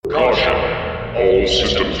All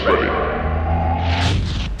systems ready.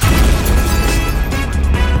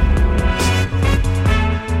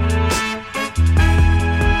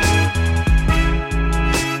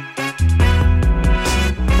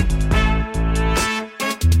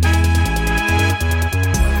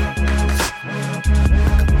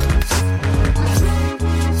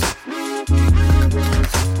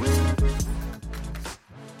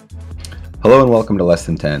 Hello and welcome to Less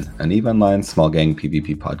Than 10, an EVE Online small gang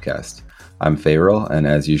PvP podcast. I'm Fayril, and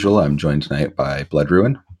as usual, I'm joined tonight by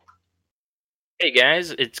Bloodruin. Hey guys,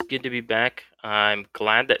 it's good to be back. I'm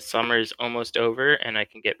glad that summer is almost over and I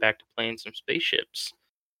can get back to playing some spaceships.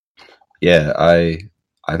 Yeah, I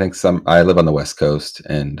think I live on the West Coast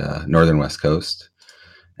and northern West Coast,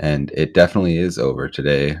 and it definitely is over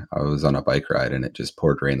today. I was on a bike ride and it just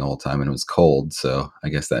poured rain the whole time and it was cold, so I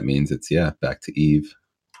guess that means it's back to EVE.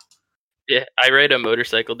 Yeah, I ride a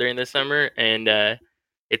motorcycle during the summer and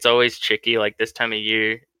it's always tricky like this time of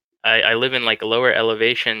year. I live in like a lower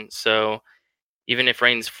elevation, so even if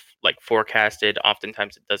rain's like forecasted,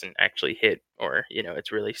 oftentimes it doesn't actually hit or,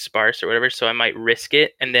 it's really sparse or whatever, so I might risk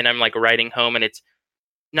it and then I'm like riding home and it's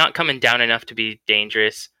not coming down enough to be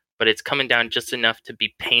dangerous, but it's coming down just enough to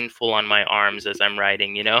be painful on my arms as I'm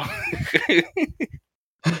riding,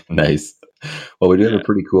 Nice. Well, we do have a Yeah.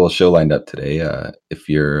 pretty cool show lined up today. If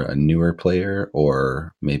you're a newer player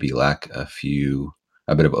or maybe lack a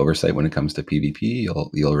bit of oversight when it comes to PvP,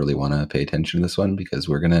 you'll really want to pay attention to this one because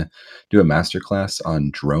we're gonna do a masterclass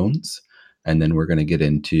on drones, and then we're gonna get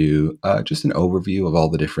into just an overview of all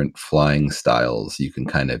the different flying styles you can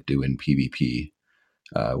kind of do in PvP,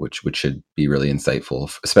 which should be really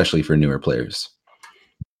insightful, especially for newer players.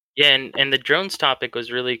 Yeah, and the drones topic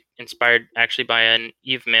was really inspired actually by an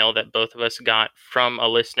Eve mail that both of us got from a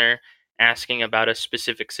listener asking about a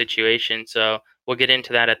specific situation. So we'll get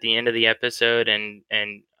into that at the end of the episode, and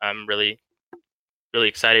I'm really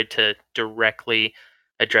excited to directly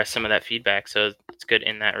address some of that feedback. So it's good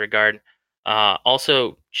in that regard.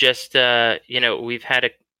 Also, just we've had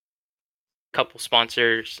a couple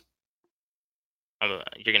sponsors.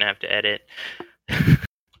 You're gonna have to edit.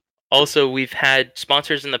 Also, we've had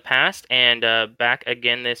sponsors in the past, and back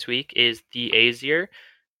again this week is the Azier,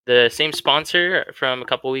 the same sponsor from a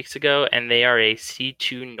couple weeks ago, and they are a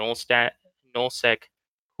C2 nullsec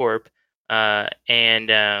corp, and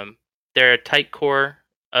they're a tight core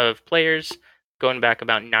of players going back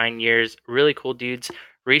about 9 years. Really cool dudes.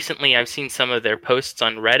 Recently, I've seen some of their posts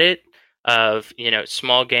on Reddit of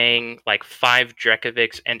small gang like 5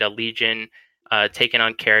 Drekovics and a Legion taking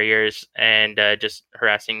on carriers and just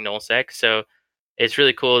harassing nullsec. So it's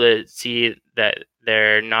really cool to see that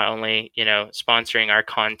they're not only sponsoring our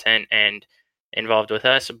content and involved with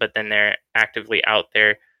us, but then they're actively out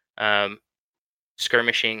there um,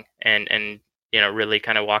 skirmishing and really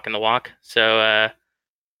kind of walking the walk. So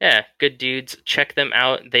yeah, good dudes. Check them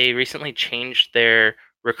out. They recently changed their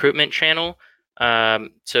recruitment channel.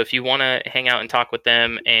 So if you want to hang out and talk with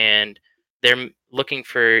them, and they're looking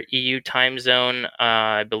for EU time zone,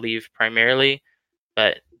 I believe primarily,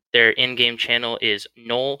 but their in-game channel is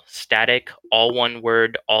null static, all one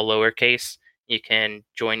word, all lowercase. You can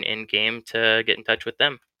join in-game to get in touch with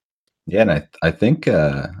them. Yeah, and I think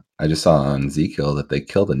I just saw on Zkill that they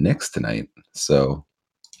killed the Knicks tonight. So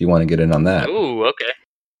if you want to get in on that, Ooh, okay.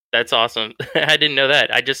 That's awesome. I didn't know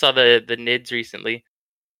that. I just saw the NIDS recently.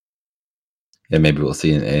 yeah, maybe we'll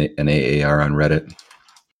see an AAR on Reddit.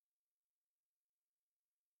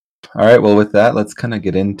 All right, well, with that, let's kind of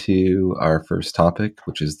get into our first topic,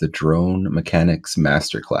 which is the Drone Mechanics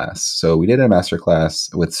Masterclass. So we did a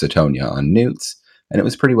masterclass with Satonia on Newts, and it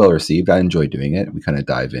was pretty well received. I enjoyed doing it. We kind of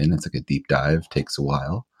dive in. It's like a deep dive, takes a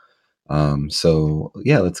while. So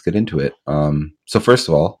yeah, let's get into it. So first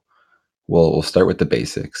of all, we'll start with the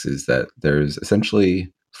basics. Is that there's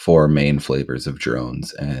essentially 4 main flavors of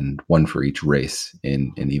drones, and one for each race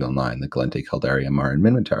in EVE Online: the Gallente, Caldari, Amarr, and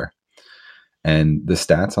Minmatar. And the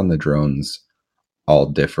stats on the drones all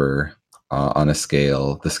differ on a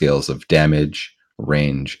scale, the scales of damage,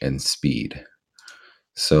 range, and speed.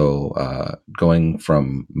 So going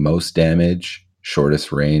from most damage,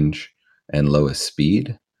 shortest range, and lowest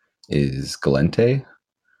speed is Gallente.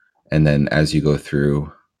 And then as you go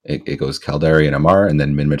through, it goes Caldari and Amarr, and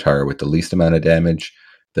then Minmatar with the least amount of damage,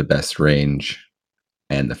 the best range,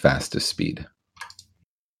 and the fastest speed.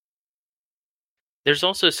 There's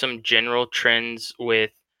also some general trends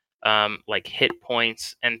with like hit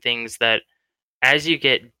points and things that as you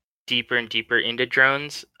get deeper and deeper into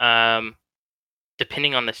drones,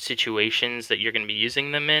 depending on the situations that you're going to be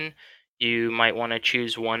using them in, you might want to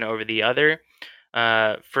choose one over the other.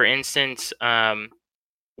 For instance,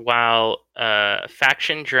 while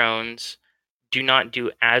faction drones do not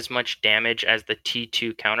do as much damage as the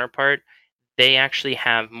T2 counterpart, they actually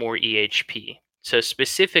have more EHP. So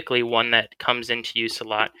specifically, one that comes into use a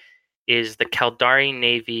lot is the Caldari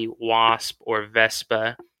Navy Wasp or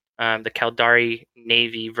Vespa, the Caldari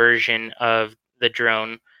Navy version of the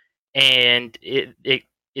drone, and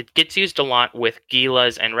it gets used a lot with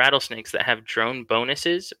Gilas and rattlesnakes that have drone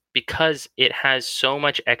bonuses because it has so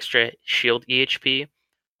much extra shield EHP,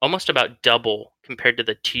 almost about double compared to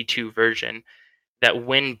the T2 version, that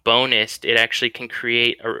when bonused, it actually can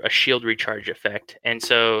create a shield recharge effect. And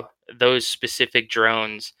so those specific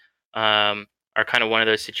drones are kind of one of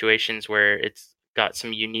those situations where it's got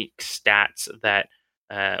some unique stats that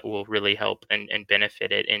will really help and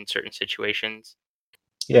benefit it in certain situations.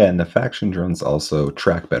 Yeah, and the faction drones also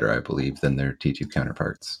track better, I believe, than their T2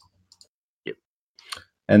 counterparts. Yep.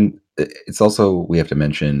 And it's also, we have to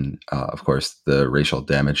mention, of course, the racial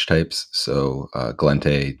damage types. So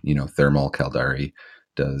Gallente, thermal, Caldari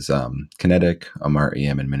does kinetic, Amar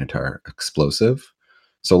EM, and Minotaur explosive.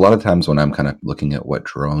 So a lot of times when I'm kind of looking at what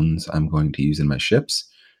drones I'm going to use in my ships,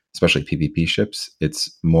 especially PvP ships,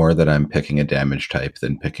 it's more that I'm picking a damage type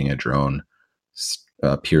than picking a drone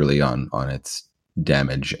purely on its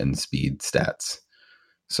damage and speed stats.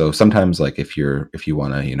 So sometimes, like if you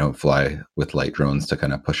want to fly with light drones to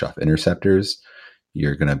kind of push off interceptors,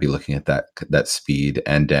 you're going to be looking at that speed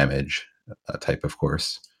and damage type, of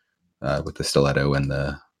course, with the stiletto and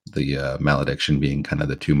the malediction being kind of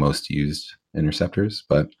the two most used interceptors.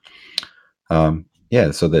 But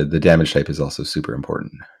yeah, so the damage type is also super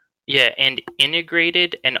important. Yeah, and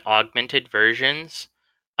integrated and augmented versions,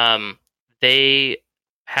 um, they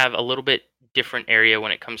have a little bit different area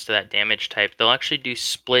when it comes to that damage type. They'll actually do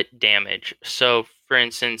split damage. So, for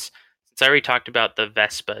instance, since I already talked about the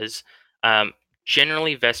Vespas, um,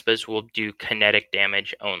 generally Vespas will do kinetic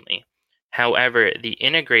damage only. However, the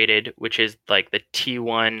integrated, which is like the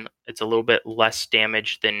T1, it's a little bit less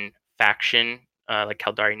damage than faction, like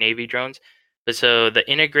Caldari Navy drones. But so the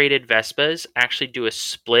integrated Vespas actually do a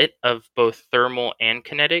split of both thermal and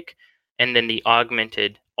kinetic, and then the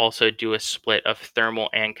augmented also do a split of thermal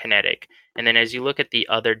and kinetic. And then as you look at the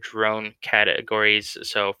other drone categories,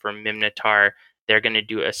 so for Minotaur, they're going to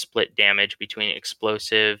do a split damage between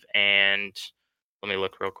explosive and, let me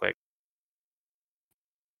look real quick.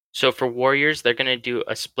 So for warriors, they're going to do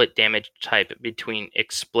a split damage type between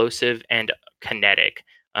explosive and kinetic.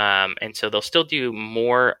 And so they'll still do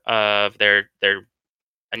more of their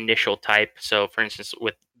initial type. So, for instance,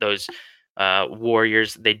 with those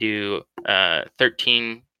warriors, they do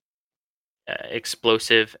 13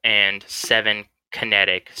 explosive and 7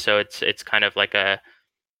 kinetic. So it's kind of like a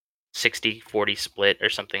 60-40 split or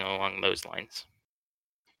something along those lines.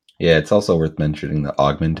 Yeah, it's also worth mentioning the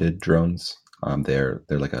augmented drones. They're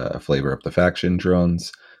like a flavor of the faction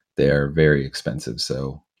drones. They are very expensive,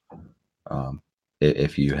 so um,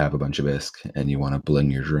 if you have a bunch of ISK and you want to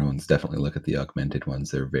blend your drones, definitely look at the augmented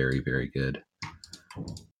ones. They're very, very good.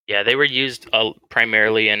 Yeah, they were used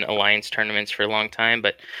primarily in alliance tournaments for a long time,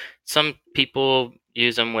 but some people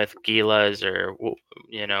use them with Gilas or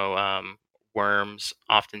worms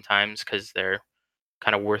oftentimes because they're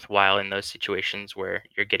kind of worthwhile in those situations where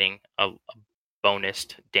you're getting a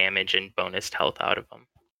bonused damage and bonused health out of them.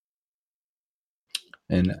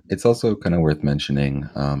 And it's also kind of worth mentioning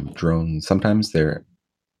drones. Sometimes the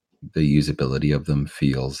usability of them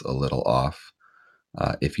feels a little off.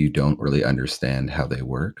 If you don't really understand how they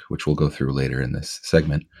work, which we'll go through later in this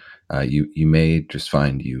segment, you may just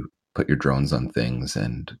find you put your drones on things,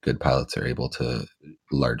 and good pilots are able to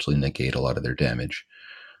largely negate a lot of their damage.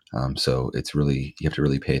 So it's really, you have to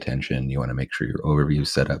really pay attention. You want to make sure your overview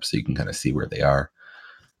is set up so you can kind of see where they are.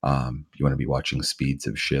 You want to be watching speeds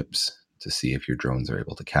of ships to see if your drones are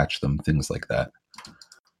able to catch them, things like that.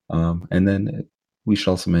 And then we should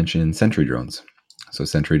also mention sentry drones. So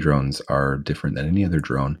sentry drones are different than any other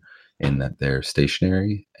drone in that they're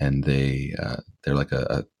stationary, and they're like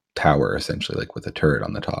a tower essentially, like with a turret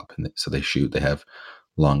on the top. And so they shoot. They have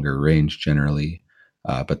longer range generally,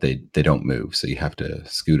 but they don't move. So you have to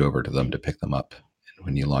scoot over to them to pick them up. And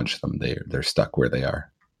when you launch them, they're stuck where they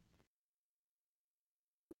are.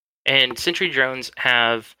 And sentry drones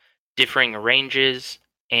have differing ranges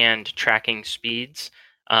and tracking speeds,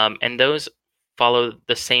 and those follow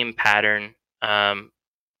the same pattern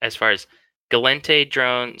as far as sentry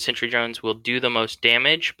drones will do the most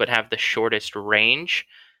damage but have the shortest range,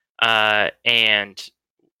 and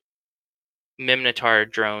Minotaur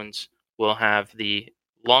drones will have the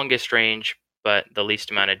longest range but the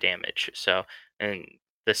least amount of damage. So, and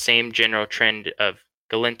the same general trend of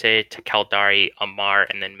Gallente to Caldari, Amar,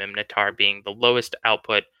 and then Minotaur being the lowest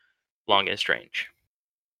output, longest range.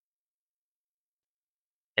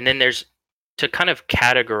 And then there's, to kind of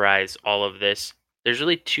categorize all of this, there's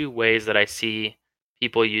really two ways that I see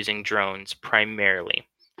people using drones primarily.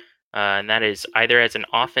 And that is either as an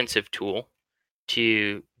offensive tool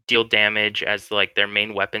to deal damage as like their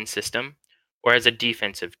main weapon system, or as a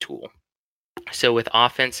defensive tool. So with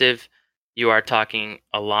offensive, you are talking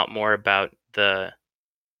a lot more about the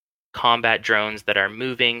combat drones that are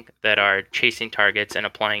moving, that are chasing targets and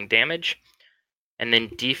applying damage. And then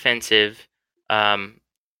defensive, um,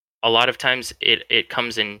 a lot of times it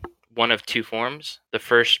comes in one of two forms. The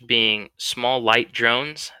first being small light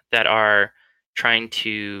drones that are trying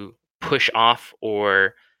to push off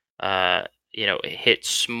or hit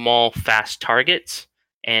small fast targets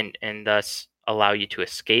and thus allow you to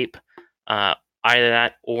escape. Uh, Either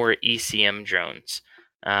that or ECM drones.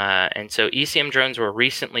 And so ECM drones were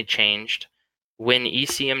recently changed. When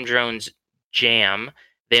ECM drones jam,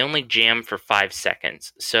 they only jam for 5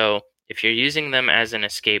 seconds. So if you're using them as an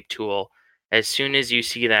escape tool, as soon as you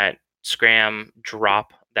see that scram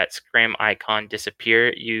drop, that scram icon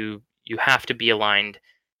disappear, you have to be aligned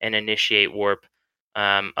and initiate warp.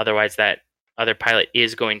 Otherwise, that other pilot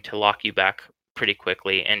is going to lock you back pretty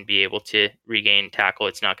quickly and be able to regain tackle.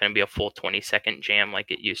 It's not going to be a full 20-second jam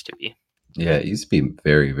like it used to be. Yeah, it used to be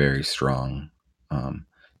very, very strong.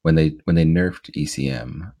 When they nerfed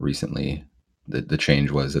ECM recently, the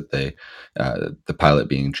change was that the pilot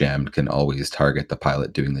being jammed can always target the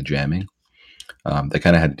pilot doing the jamming. They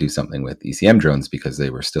kind of had to do something with ECM drones because they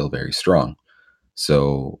were still very strong.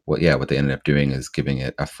 So what they ended up doing is giving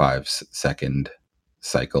it a 5-second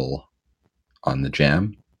cycle on the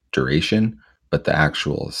jam duration, but the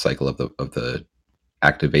actual cycle of the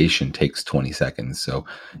activation takes 20 seconds. So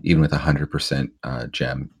even with 100%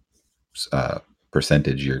 jam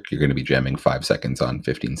percentage, you're going to be jamming 5 seconds on,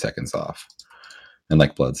 15 seconds off. And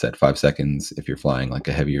like Blood said, 5 seconds, if you're flying like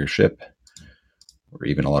a heavier ship or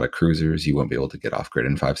even a lot of cruisers, you won't be able to get off grid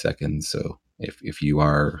in 5 seconds. So if you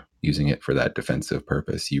are using it for that defensive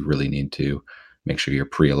purpose, you really need to make sure you're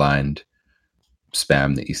pre-aligned,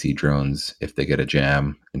 spam the EC drones. If they get a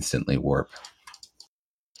jam, instantly warp.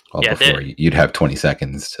 All Yeah, before you'd have 20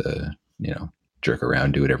 seconds to, jerk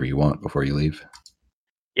around, do whatever you want before you leave.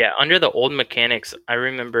 Yeah, under the old mechanics, I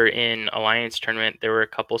remember in Alliance tournament, there were a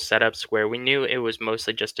couple setups where we knew it was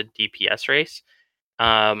mostly just a DPS race.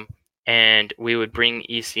 And we would bring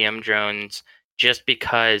ECM drones just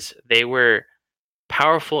because they were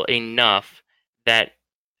powerful enough that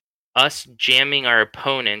us jamming our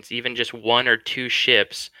opponents, even just one or two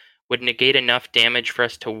ships, would negate enough damage for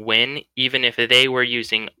us to win, even if they were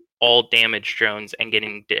using all damage drones and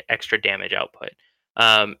getting extra damage output.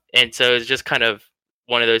 And so it's just kind of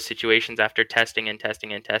one of those situations after testing and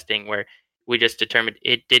testing and testing where we just determined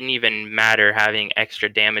it didn't even matter having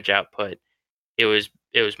extra damage output. It was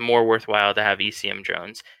more worthwhile to have ECM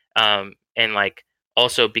drones. And like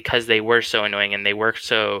also because they were so annoying and they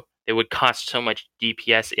would cost so much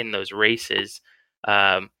DPS in those races.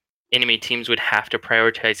 Um, Enemy teams would have to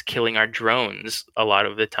prioritize killing our drones a lot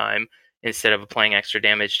of the time instead of applying extra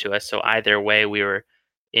damage to us. So either way, we were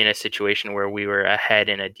in a situation where we were ahead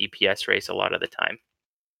in a DPS race a lot of the time.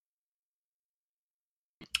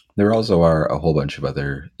 There also are a whole bunch of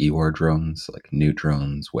other EWAR drones, like Newt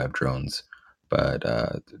drones, web drones, but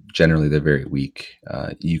generally they're very weak.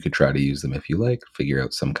 You could try to use them if you like, figure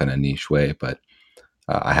out some kind of niche way, but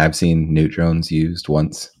I have seen Newt drones used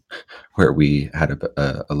once where we had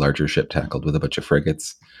a larger ship tackled with a bunch of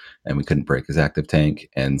frigates and we couldn't break his active tank,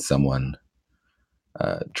 and someone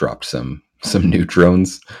dropped some Newt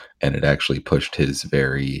drones, and it actually pushed his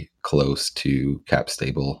very close to cap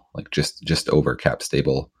stable, like just over cap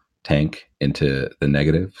stable tank into the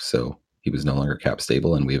negative. So he was no longer cap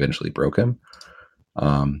stable, and we eventually broke him.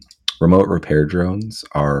 Remote repair drones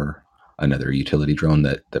are another utility drone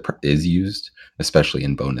that is used, especially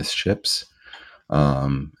in bonus ships.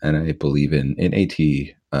 And I believe in AT,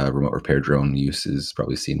 remote repair drone use is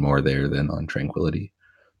probably seen more there than on Tranquility,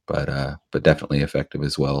 but definitely effective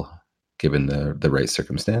as well, given the right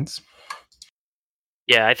circumstance.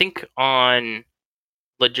 Yeah, I think on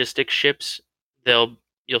logistic ships,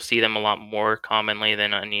 you'll see them a lot more commonly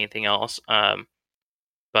than on anything else.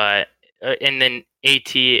 But and then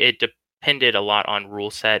AT, it depended a lot on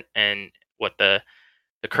rule set and what the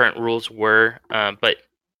current rules were. But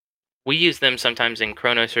we use them sometimes in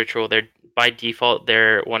Chrono Search Rule. They're by default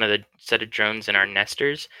they're one of the set of drones in our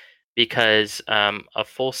nesters because a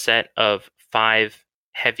full set of 5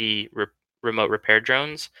 heavy remote repair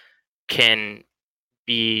drones can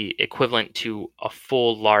be equivalent to a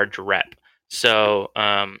full large rep. So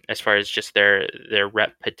as far as just their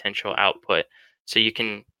rep potential output, so you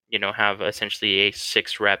can have essentially a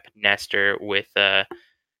 6 rep nester with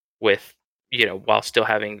with, while still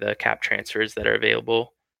having the cap transfers that are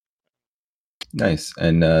available. Nice.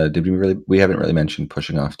 And did we haven't really mentioned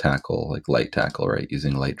pushing off tackle, like light tackle, right?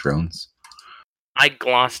 Using light drones. I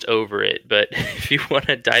glossed over it, but if you want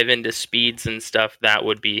to dive into speeds and stuff, that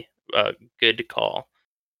would be a good call.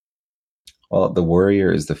 Well, the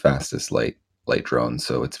Warrior is the fastest light drone,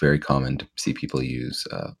 so it's very common to see people use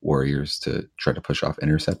Warriors to try to push off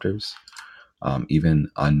interceptors. Even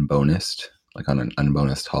unbonused, like on an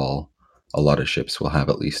unbonused hull, a lot of ships will have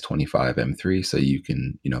at least 25 M3, so you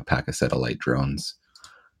can pack a set of light drones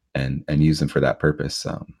and use them for that purpose.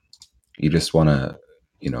 You just want to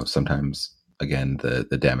sometimes again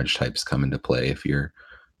the damage types come into play if you're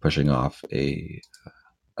pushing off a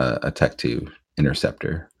Tech 2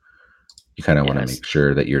 interceptor. You kind of want to Yes. make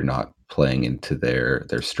sure that you're not playing into their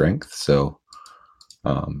strength. So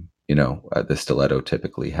the stiletto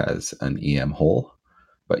typically has an EM hole,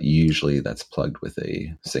 but usually that's plugged with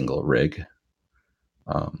a single rig.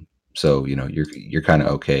 So you're kind of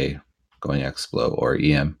okay going Explo or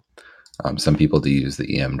EM. Some people do use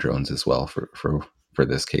the EM drones as well for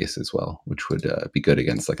this case as well, which would be good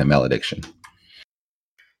against like a malediction.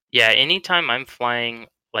 Yeah, anytime I'm flying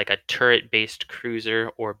like a turret-based cruiser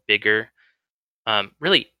or bigger,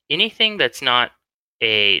 really anything that's not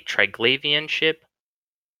a Triglavian ship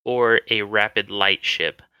or a rapid light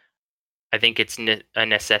ship, I think it's a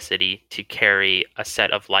necessity to carry a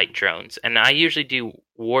set of light drones. And I usually do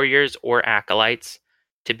warriors or acolytes.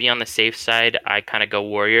 To be on the safe side, I kind of go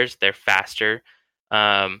warriors. They're faster.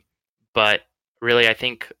 Um, but really, I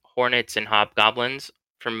think hornets and hobgoblins,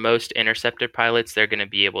 for most interceptor pilots, they're going to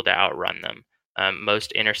be able to outrun them.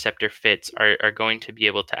 Most interceptor fits are going to be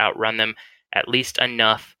able to outrun them at least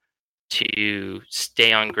enough to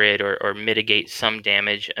stay on grid or mitigate some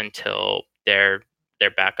damage until their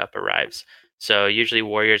backup arrives. So usually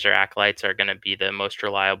warriors or acolytes are going to be the most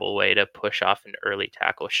reliable way to push off an early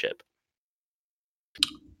tackle ship.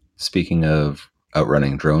 Speaking of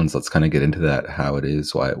outrunning drones, let's kind of get into that, how it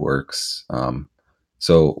is, why it works.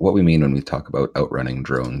 So what we mean when we talk about outrunning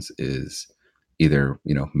drones is either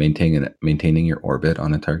maintaining your orbit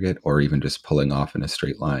on a target, or even just pulling off in a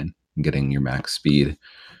straight line and getting your max speed.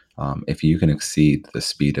 If you can exceed the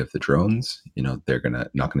speed of the drones, they're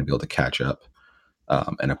not gonna be able to catch up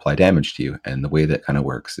and apply damage to you. And the way that kind of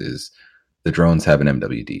works is the drones have an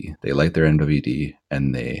MWD. They light their MWD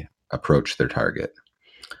and they approach their target.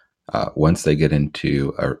 Once they get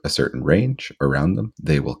into a certain range around them,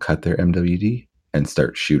 they will cut their MWD and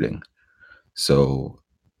start shooting. So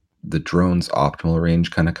the drone's optimal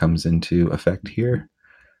range kind of comes into effect here.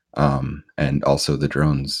 And also the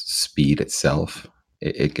drone's speed itself,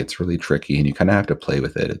 it gets really tricky and you kind of have to play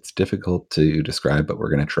with it. It's difficult to describe, but we're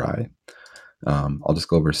going to try. I'll just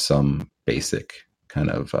go over some basic kind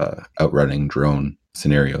of outrunning drone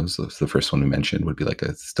scenarios. So the first one we mentioned would be like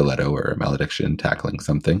a stiletto or a malediction tackling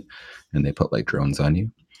something, and they put like drones on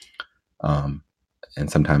you. And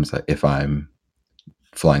sometimes if I'm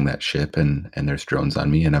flying that ship and there's drones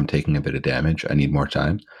on me and I'm taking a bit of damage, I need more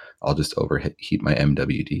time, I'll just overheat my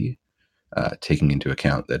MWD, taking into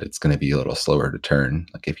account that it's going to be a little slower to turn.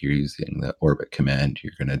 Like if you're using the orbit command,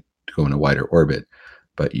 you're going to go in a wider orbit,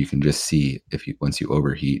 but you can just see once you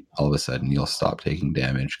overheat, all of a sudden you'll stop taking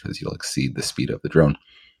damage because you'll exceed the speed of the drone.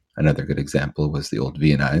 Another good example was the old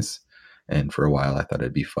Viennese. And for a while, I thought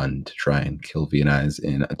it'd be fun to try and kill Viennese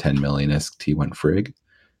in a 10 million T1 Frig.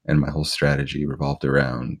 And my whole strategy revolved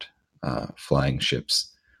around flying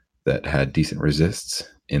ships that had decent resists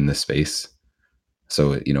in the space.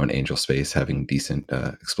 So, an angel space having decent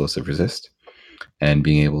explosive resist and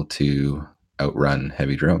being able to outrun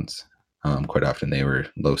heavy drones. Quite often they were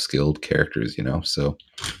low skilled characters, so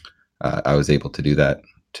I was able to do that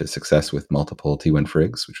to success with multiple T1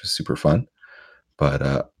 Frigs, which was super fun.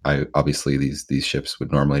 But I obviously these ships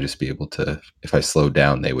would normally just be able to, if I slowed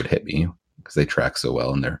down, they would hit me because they track so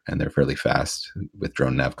well and they're fairly fast with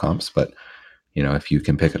drone nav comps. But if you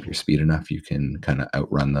can pick up your speed enough, you can kind of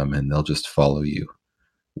outrun them and they'll just follow you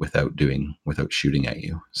without shooting at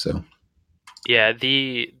you. So Yeah,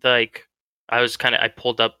 I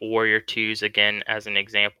pulled up Warrior 2s again as an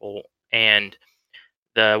example, and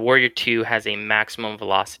the Warrior 2 has a maximum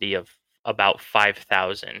velocity of about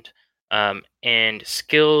 5,000. And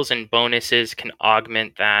skills and bonuses can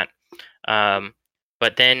augment that.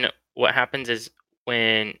 But then what happens is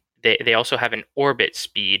when they also have an orbit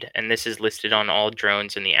speed, and this is listed on all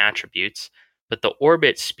drones in the attributes, but the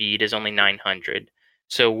orbit speed is only 900.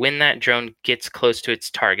 So when that drone gets close to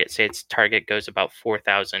its target, say its target goes about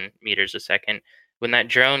 4,000 meters a second, when that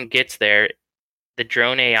drone gets there, the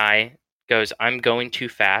drone AI goes, I'm going too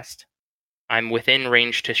fast. I'm within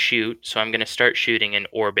range to shoot, so I'm going to start shooting and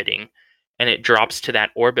orbiting, and it drops to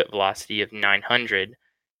that orbit velocity of 900.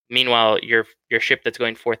 Meanwhile, your ship that's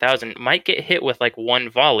going 4,000 might get hit with like one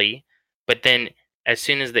volley, but then as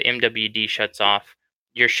soon as the MWD shuts off,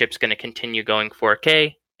 your ship's going to continue going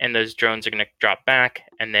 4K, and those drones are going to drop back,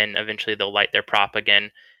 and then eventually they'll light their prop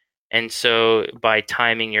again. And so by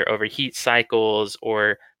timing your overheat cycles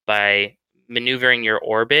or by maneuvering your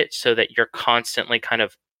orbit so that you're constantly kind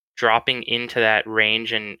of dropping into that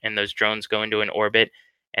range, and those drones go into an orbit,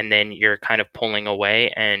 and then you're kind of pulling away,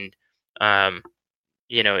 and um,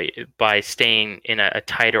 by staying in a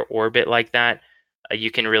tighter orbit like that,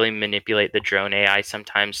 you can really manipulate the drone AI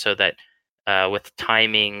sometimes so that with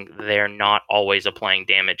timing, they're not always applying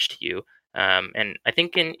damage to you. And I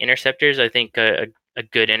think in interceptors, I think a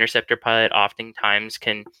good interceptor pilot oftentimes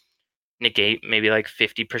can negate maybe like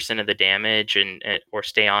 50% of the damage or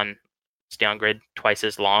stay on grid twice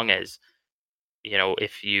as long as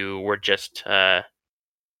if you were just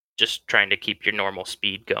trying to keep your normal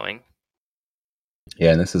speed going.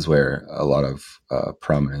 Yeah, and this is where a lot of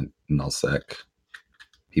prominent nullsec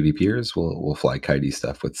PvPers will fly kitey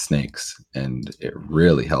stuff with snakes, and it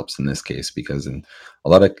really helps in this case because in a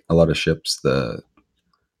lot of ships, the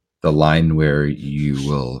line where you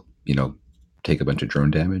will take a bunch of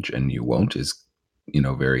drone damage and you won't is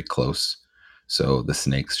very close. So the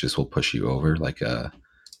snakes just will push you over. Like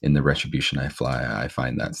in the retribution I fly, I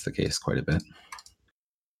find that's the case quite a bit.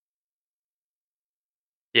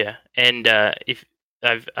 Yeah, and if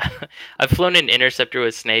I've I've flown an interceptor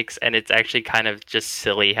with snakes, and it's actually kind of just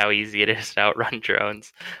silly how easy it is to outrun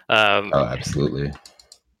drones. Um, Oh, absolutely.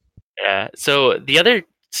 yeah. So the other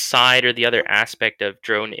side or the other aspect of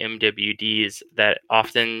drone MWDs that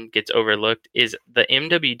often gets overlooked is the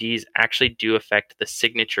MWDs actually do affect the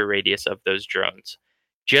signature radius of those drones,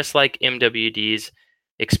 just like MWDs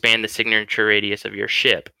expand the signature radius of your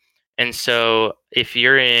ship. And so, if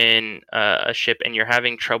you're in a ship and you're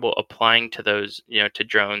having trouble applying to those, to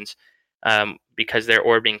drones, because they're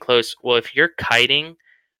orbiting close, well, if you're kiting,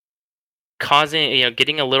 causing,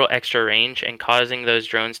 getting a little extra range and causing those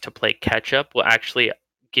drones to play catch up will actually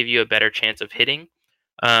give you a better chance of hitting.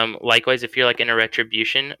 Likewise, if you're like in a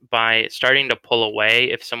retribution, by starting to pull away,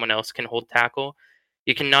 if someone else can hold tackle,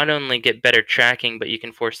 you can not only get better tracking, but you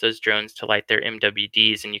can force those drones to light their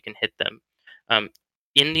MWDs and you can hit them. Um,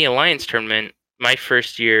 in the Alliance tournament, my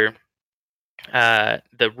first year,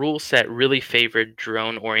 the rule set really favored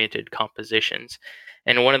drone oriented compositions.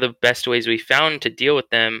 And one of the best ways we found to deal with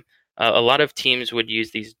them, a lot of teams would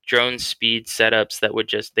use these drone speed setups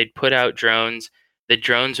that they'd put out drones. The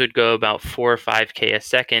drones would go about 4 or 5K a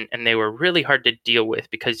second, and they were really hard to deal with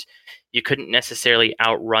because you couldn't necessarily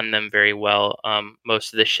outrun them very well.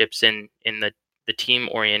 Most of the ships in the team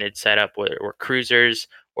oriented setup were cruisers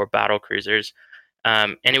or battle cruisers.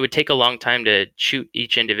 And it would take a long time to shoot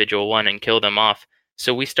each individual one and kill them off.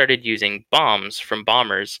 So we started using bombs from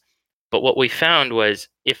bombers. But what we found was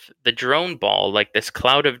if the drone ball, like this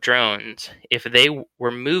cloud of drones, if they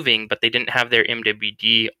were moving but they didn't have their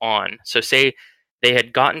MWD on, so say they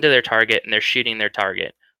had gotten to their target and they're shooting their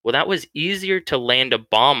target, well, that was easier to land a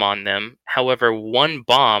bomb on them. However, one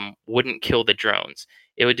bomb wouldn't kill the drones,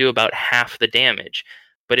 it would do about half the damage.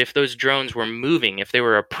 But if those drones were moving, if they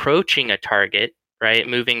were approaching a target, right,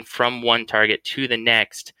 moving from one target to the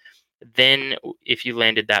next, then if you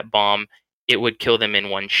landed that bomb, it would kill them in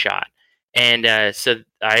one shot. And so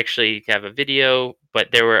I actually have a video, but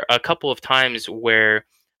there were a couple of times where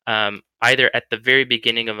either at the very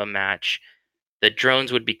beginning of a match, the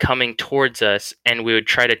drones would be coming towards us, and we would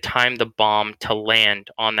try to time the bomb to land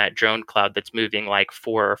on that drone cloud that's moving like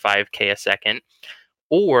 4 or 5K a second.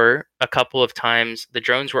 Or a couple of times, the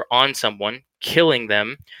drones were on someone, killing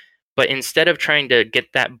them, but instead of trying to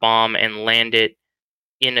get that bomb and land it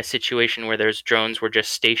in a situation where those drones were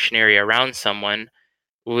just stationary around someone,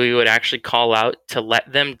 we would actually call out to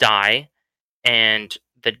let them die, and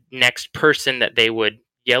the next person that they would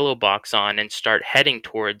yellow box on and start heading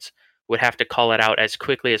towards would have to call it out as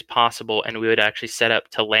quickly as possible, and we would actually set up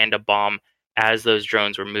to land a bomb as those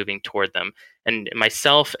drones were moving toward them. And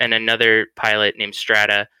myself and another pilot named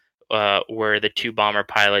Strata were the two bomber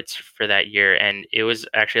pilots for that year, and it was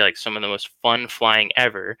actually like some of the most fun flying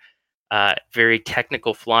ever. Very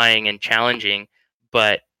technical flying and challenging,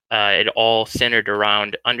 but it all centered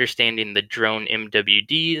around understanding the drone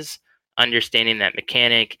MWDs, understanding that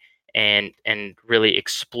mechanic, and really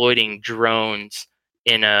exploiting drones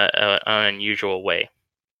in an unusual way.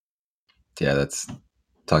 Yeah, that's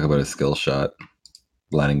talk about a skill shot.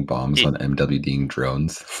 Landing bombs It, on MWDing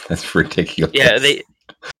drones. That's ridiculous. yeah,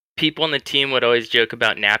 people on the team would always joke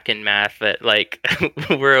about napkin math that like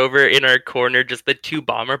we're over in our corner, just the two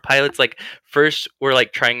bomber pilots. Like first we're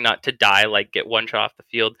like trying not to die, like get one shot off the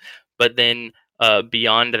field, but then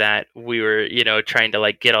beyond that we were trying to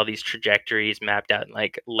like get all these trajectories mapped out and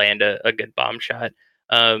like land a good bomb shot.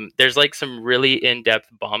 There's like some really in-depth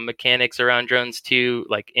bomb mechanics around drones too,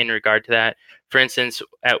 like in regard to that. For instance,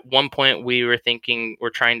 at one point we're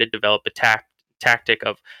trying to develop a tactic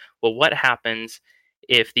of, well, what happens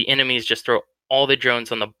if the enemies just throw all the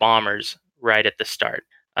drones on the bombers right at the start,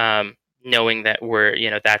 knowing that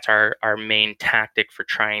that's our main tactic for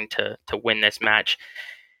trying to win this match.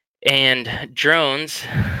 And drones,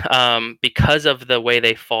 because of the way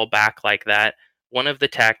they fall back like that, one of the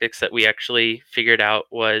tactics that we actually figured out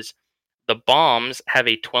was the bombs have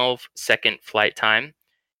a 12-second flight time,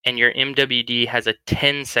 and your MWD has a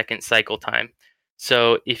 10-second cycle time.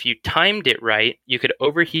 So if you timed it right, you could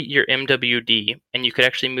overheat your MWD, and you could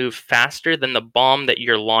actually move faster than the bomb that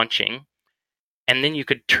you're launching. And then you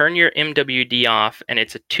could turn your MWD off, and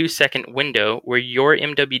it's a 2-second window where your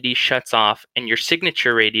MWD shuts off and your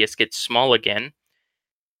signature radius gets small again.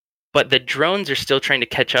 But the drones are still trying to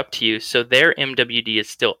catch up to you, so their MWD is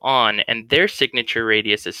still on and their signature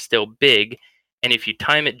radius is still big. And if you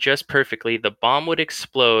time it just perfectly, the bomb would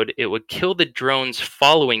explode, it would kill the drones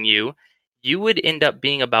following you. You would end up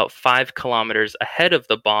being about 5 kilometers ahead of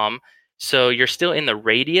the bomb, so you're still in the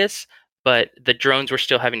radius, but the drones were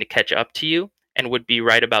still having to catch up to you and would be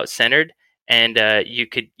right about centered. And you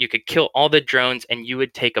could kill all the drones, and you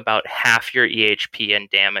would take about half your EHP and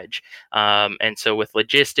damage. And so with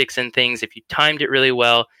logistics and things, if you timed it really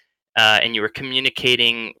well, and you were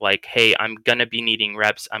communicating like, hey, I'm going to be needing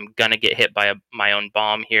reps, I'm going to get hit by my own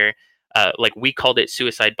bomb here. Like we called it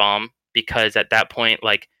suicide bomb because at that point,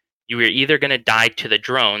 like you were either going to die to the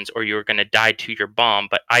drones or you were going to die to your bomb.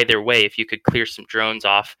 But either way, if you could clear some drones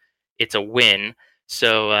off, it's a win.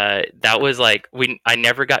 So that was like I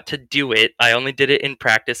never got to do it. I only did it in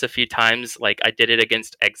practice a few times. Like I did it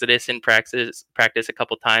against Exodus in practice a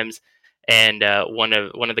couple times, and one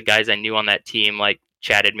of the guys I knew on that team like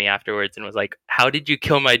chatted me afterwards and was like, "How did you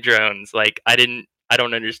kill my drones? Like I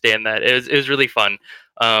don't understand that." It was really fun,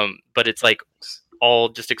 but it's like all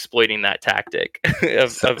just exploiting that tactic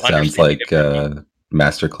of Sounds understanding. like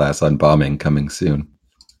masterclass on bombing coming soon.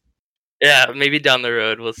 Yeah, maybe down the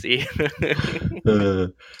road we'll see.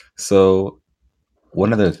 So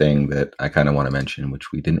one other thing that I kind of want to mention,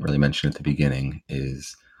 which we didn't really mention at the beginning,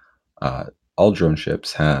 is all drone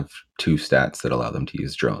ships have two stats that allow them to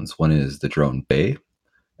use drones. One is the drone bay,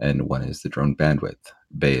 and one is the drone bandwidth.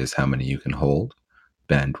 Bay is how many you can hold.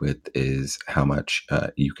 Bandwidth is how much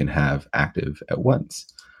you can have active at once.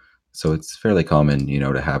 So it's fairly common,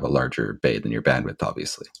 to have a larger bay than your bandwidth,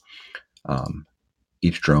 obviously.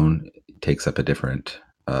 Each drone takes up a different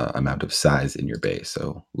amount of size in your bay.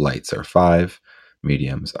 So lights are 5,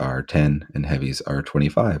 mediums are 10, and heavies are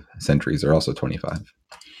 25. Sentries are also 25.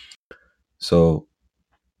 So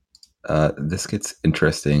this gets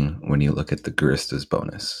interesting when you look at the Guristas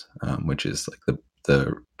bonus, which is like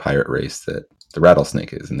the pirate race that the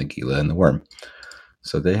Rattlesnake is, and the Gila and the Worm.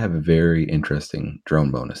 So they have very interesting drone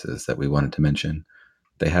bonuses that we wanted to mention.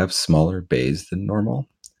 They have smaller bays than normal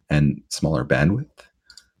and smaller bandwidth,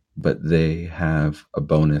 but they have a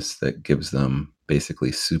bonus that gives them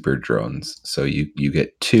basically super drones. So you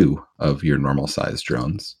get 2 of your normal size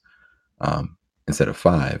drones instead of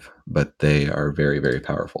 5, but they are very, very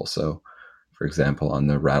powerful. So for example, on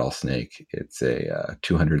the Rattlesnake, it's a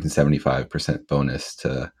 275% bonus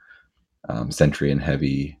to sentry and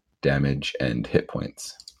heavy damage and hit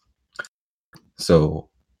points. So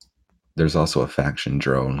there's also a faction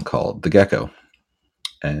drone called the Gecko,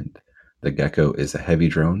 and the Gecko is a heavy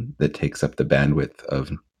drone that takes up the bandwidth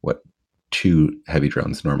of what 2 heavy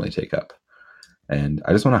drones normally take up. And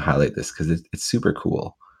I just want to highlight this because it's super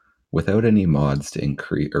cool. Without any mods to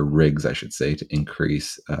increase, or rigs, I should say, to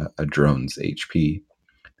increase a drone's HP,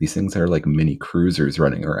 these things are like mini cruisers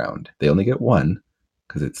running around. They only get 1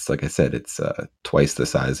 because it's, like I said, it's twice the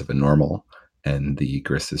size of a normal, and the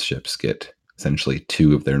Guristas ships get essentially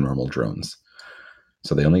 2 of their normal drones.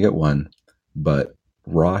 So they only get 1, but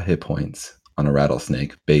raw hit points on a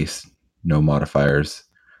Rattlesnake, base, no modifiers,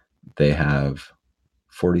 they have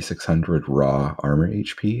 4,600 raw armor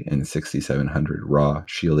HP and 6,700 raw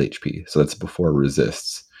shield HP. So that's before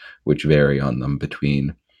resists, which vary on them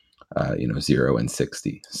between 0 and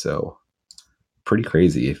 60. So pretty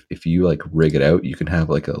crazy. If you like rig it out, you can have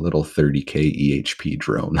like a little 30k EHP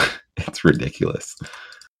drone. It's ridiculous.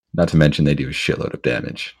 Not to mention they do a shitload of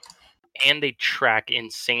damage. And they track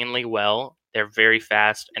insanely well. They're very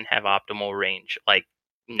fast and have optimal range like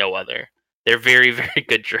no other. They're very, very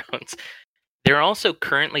good drones. They're also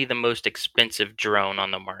currently the most expensive drone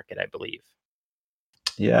on the market, I believe.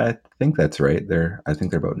 Yeah, I think that's right. I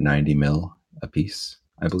think they're about 90 mil a piece,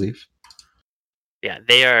 I believe. Yeah,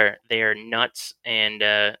 they are nuts and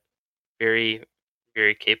very,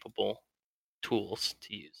 very capable tools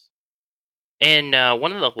to use. And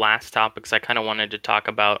one of the last topics I kind of wanted to talk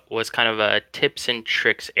about was kind of a tips and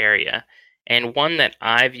tricks area. And one that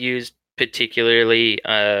I've used particularly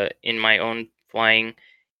in my own flying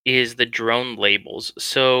is the drone labels.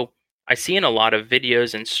 So I see in a lot of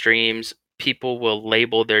videos and streams, people will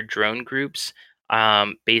label their drone groups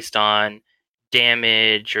based on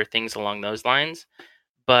damage or things along those lines.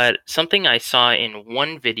 But something I saw in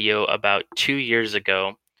one video about 2 years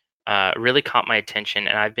ago really caught my attention,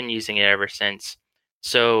 and I've been using it ever since.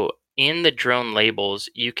 So, in the drone labels,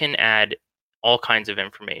 you can add all kinds of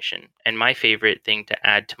information. And my favorite thing to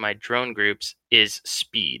add to my drone groups is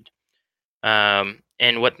speed.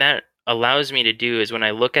 And what that allows me to do is when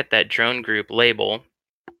I look at that drone group label,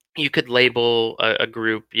 you could label a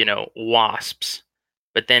group, wasps,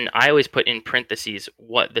 but then I always put in parentheses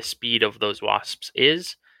what the speed of those wasps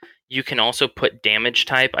is. You can also put damage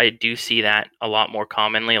type. I do see that a lot more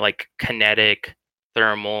commonly, like kinetic,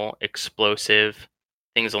 thermal, explosive,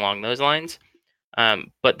 things along those lines.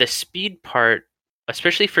 But the speed part,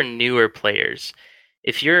 especially for newer players,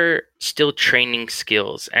 if you're still training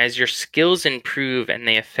skills, as your skills improve and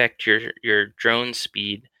they affect your drone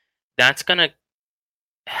speed, that's gonna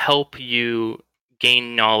help you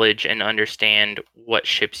gain knowledge and understand what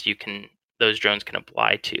ships those drones can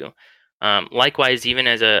apply to. Likewise, even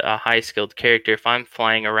as a high skilled character, if I'm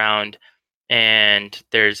flying around and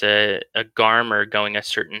there's a Garmer going a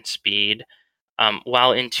certain speed,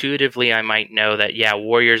 while intuitively I might know that, yeah,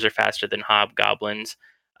 warriors are faster than hobgoblins,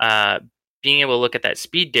 uh, being able to look at that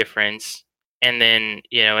speed difference and then,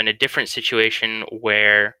 in a different situation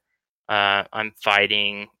where I'm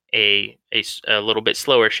fighting a little bit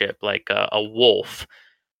slower ship like a wolf,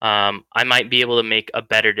 I might be able to make a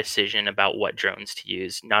better decision about what drones to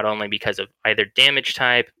use, not only because of either damage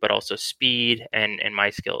type, but also speed and my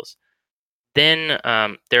skills. Then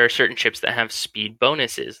there are certain ships that have speed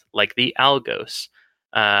bonuses, like the Algos.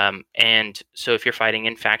 And so if you're fighting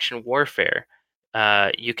in faction warfare,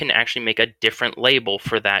 you can actually make a different label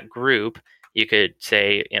for that group. You could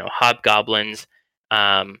say, hobgoblins.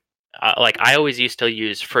 Like I always used to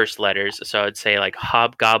use first letters, so I'd say like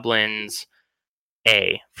hobgoblins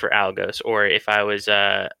A for Algos, or if I was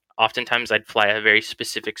oftentimes I'd fly a very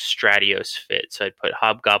specific Stratios fit, so I'd put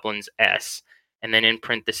Hobgoblins S, and then in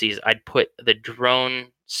parentheses I'd put the drone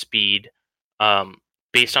speed um,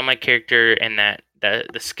 based on my character and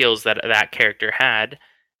the skills that that character had,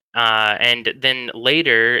 and then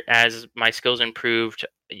later as my skills improved,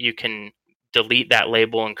 you can delete that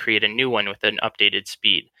label and create a new one with an updated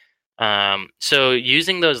speed. So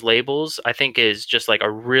using those labels, I think, is just like a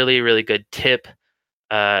really, really good tip.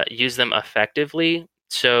 Use them effectively.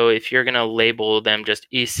 So if you're going to label them just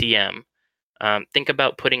ECM, think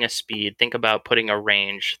about putting a speed, think about putting a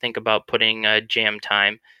range, think about putting a jam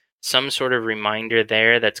time, some sort of reminder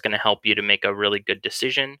there that's going to help you to make a really good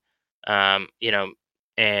decision. Um, you know,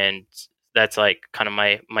 and that's like kind of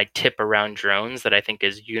my tip around drones that I think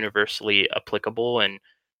is universally applicable, and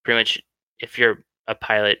pretty much if you're a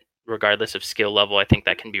pilot, regardless of skill level, I think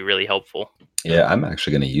that can be really helpful. Yeah, I'm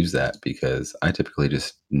actually going to use that because I typically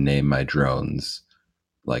just name my drones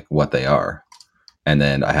like what they are. And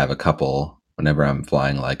then I have a couple, whenever I'm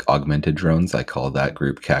flying like augmented drones, I call that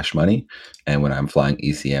group Cash Money. And when I'm flying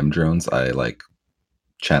ECM drones, I like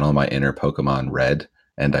channel my inner Pokemon Red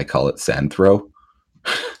and I call it Sand Throw.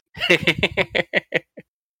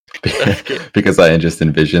 That's good. Because I just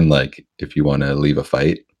envision like if you want to leave a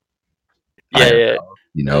fight, I Yeah, don't yeah. know,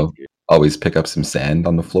 you That's know, good. always pick up some sand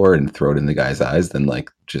on the floor and throw it in the guy's eyes, then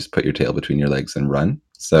like just put your tail between your legs and run.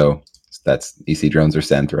 So that's EC drones or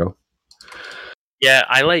sand throw. Yeah,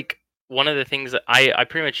 I like one of the things that I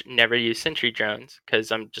pretty much never use sentry drones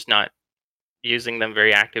because I'm just not using them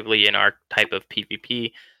very actively in our type of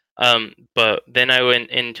PvP. But then I went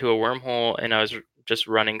into a wormhole and I was just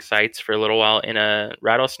running sites for a little while in a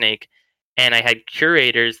rattlesnake, and I had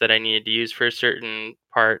curators that I needed to use for a certain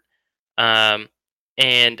part. Um,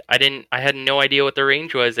 and I had no idea what the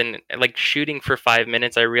range was, and like shooting for 5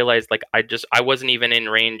 minutes, I realized like I wasn't even in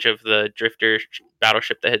range of the drifter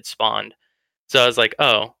battleship that had spawned. So I was like,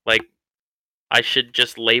 oh, like I should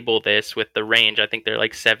just label this with the range. I think they're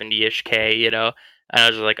like 70-ish K. And I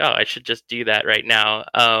was just like, oh, I should just do that right now.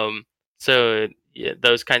 So yeah,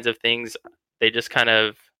 those kinds of things, they just kind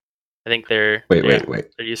of, I think they're Wait, yeah, wait, wait.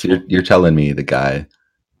 they're So useful. you're telling me the guy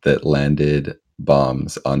that landed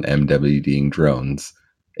bombs on MWDing drones.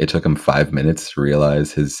 It took him 5 minutes to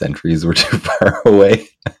realize his sentries were too far away.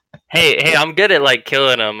 Hey, I'm good at like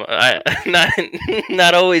killing them. Not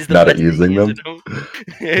not always the Not at best at using using them.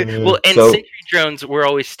 them. Well, and So sentry drones were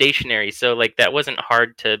always stationary, so like that wasn't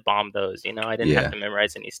hard to bomb those. You know, I didn't have yeah. to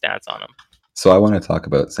memorize any stats on them. So I want to talk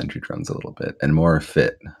about sentry drones a little bit and more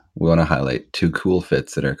fit. We want to highlight two cool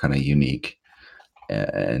fits that are kind of unique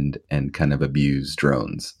and kind of abuse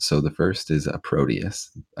drones. So the first is a Proteus,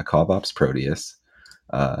 a CovOps Proteus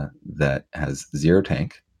that has zero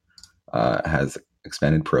tank, has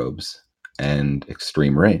expanded probes and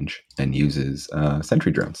extreme range, and uses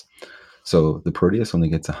sentry drones. So the Proteus only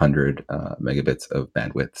gets 100 megabits of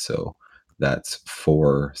bandwidth, so that's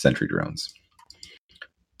 4 sentry drones.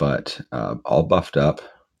 But all buffed up,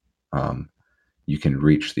 um, you can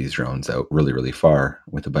reach these drones out really, really far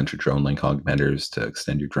with a bunch of drone link augmenters to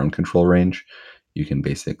extend your drone control range. You can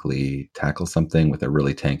basically tackle something with a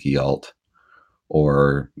really tanky alt,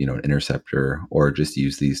 or an interceptor, or just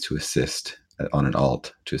use these to assist on an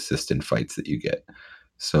alt to assist in fights that you get.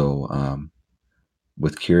 So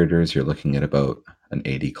with curators, you're looking at about an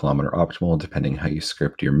 80-kilometer optimal, depending how you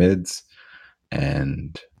script your mids,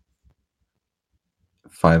 and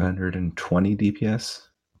 520 DPS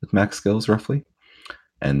with max skills, roughly.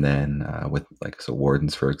 And then with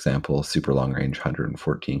wardens, for example, super long range,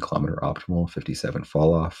 114-kilometer optimal, 57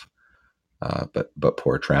 fall off, but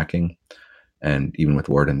poor tracking. And even with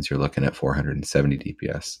wardens, you're looking at 470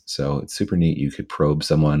 DPS. So it's super neat. You could probe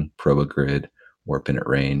someone, probe a grid, warp in at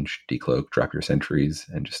range, decloak, drop your sentries,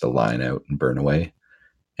 and just align out and burn away.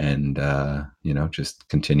 And just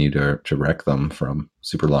continue to wreck them from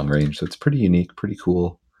super long range. So it's pretty unique, pretty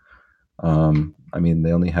cool. They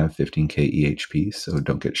only have 15k EHP, so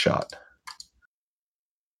don't get shot.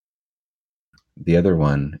 The other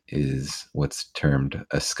one is what's termed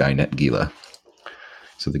a Skynet Gila.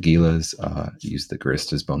 So the Gilas use the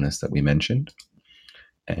Garistas bonus that we mentioned,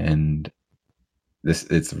 and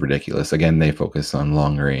it's ridiculous. Again, they focus on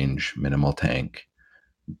long range, minimal tank,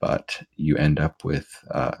 but you end up with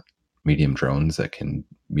medium drones that can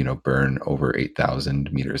burn over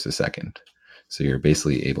 8,000 meters a second. So you're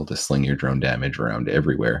basically able to sling your drone damage around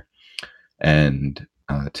everywhere. And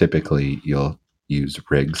typically you'll use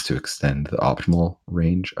rigs to extend the optimal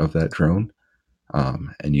range of that drone.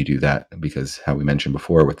 And you do that because, how we mentioned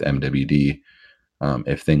before with MWD,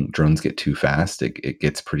 if drones get too fast, it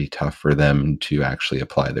gets pretty tough for them to actually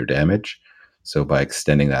apply their damage. So by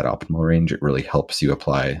extending that optimal range, it really helps you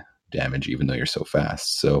apply damage even though you're so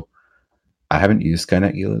fast. So I haven't used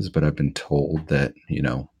Skynet Gilas, but I've been told that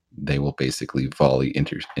they will basically volley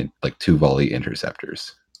like 2 volley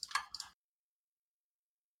interceptors.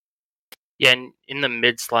 Yeah, and in the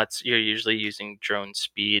mid slots, you're usually using drone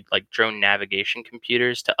speed, like drone navigation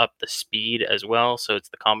computers, to up the speed as well. So it's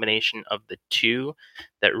the combination of the two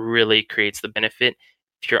that really creates the benefit.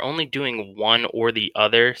 If you're only doing one or the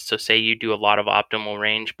other, so say you do a lot of optimal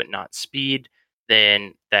range but not speed,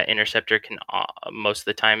 then that interceptor can most of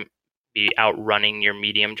the time be outrunning your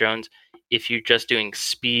medium drones. If you're just doing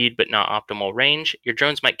speed but not optimal range, your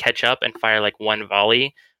drones might catch up and fire like one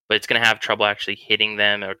volley, but it's going to have trouble actually hitting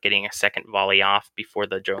them or getting a second volley off before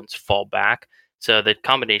the drones fall back. So the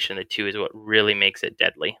combination of the two is what really makes it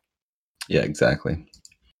deadly. Yeah, exactly.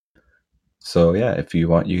 So yeah, if you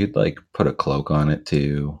want, you could put a cloak on it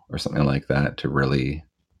too, or something like that, to really,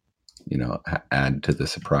 add to the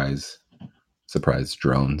surprise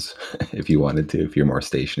drones if you wanted to, if you're more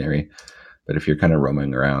stationary. But if you're kind of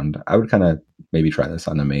roaming around, I would kind of maybe try this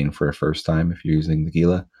on the main for a first time if you're using the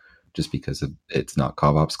Gila, just because it's not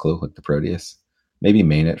CovOps cloak like the Proteus. Maybe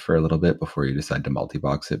main it for a little bit before you decide to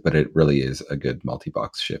multi-box it, but it really is a good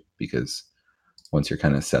multi-box ship, because once you're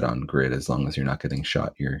kind of set on grid, as long as you're not getting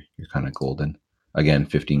shot, you're kind of golden. Again,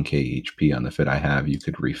 15k HP on the fit I have, you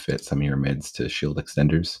could refit some of your mids to shield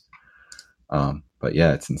extenders. But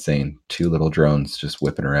yeah, it's insane. 2 little drones just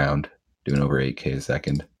whipping around, doing over 8k a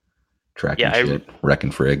second, tracking shit,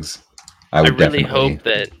 wrecking frigs. I would really definitely hope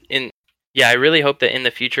that I really hope that in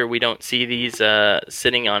the future we don't see these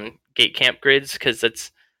sitting on gate camp grids,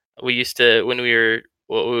 because we used to, when we were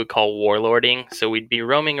what we would call warlording. So we'd be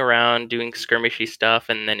roaming around doing skirmishy stuff,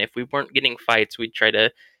 and then if we weren't getting fights, we'd try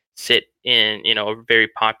to sit in a very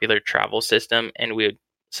popular travel system, and we would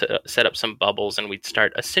set up some bubbles, and we'd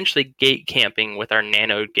start essentially gate camping with our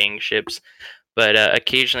nano gang ships. But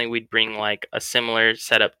occasionally we'd bring like a similar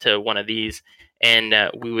setup to one of these, and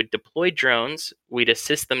we would deploy drones. We'd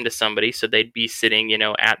assist them to somebody, so they'd be sitting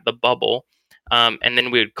at the bubble, and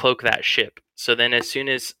then we would cloak that ship. So then as soon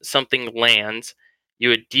as something lands, you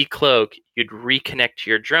would decloak, you'd reconnect to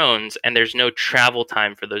your drones, and there's no travel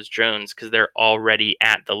time for those drones because they're already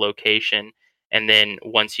at the location. And then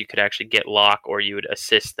once you could actually get lock or you would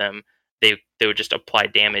assist them, they would just apply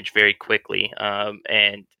damage very quickly.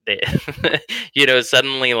 And they,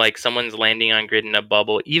 suddenly like someone's landing on grid in a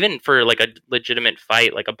bubble, even for like a legitimate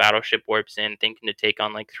fight, like a battleship warps in thinking to take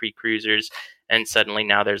on like 3 cruisers, and suddenly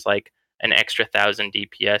now there's like an extra 1,000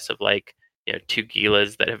 DPS of like 2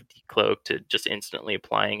 Gilas that have decloaked to just instantly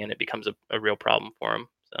applying, and it becomes a real problem for them.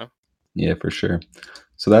 So Yeah, for sure.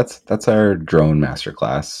 So that's our drone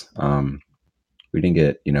masterclass. We didn't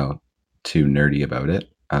get too nerdy about it.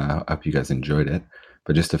 I hope you guys enjoyed it.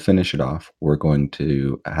 But just to finish it off, we're going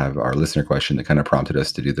to have our listener question that kind of prompted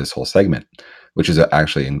us to do this whole segment, which is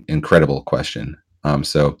actually an incredible question.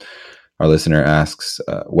 So our listener asks,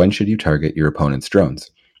 when should you target your opponent's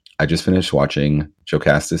drones? I just finished watching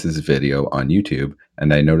Jocastus's video on YouTube,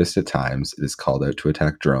 and I noticed at times it is called out to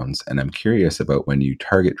attack drones, and I'm curious about when you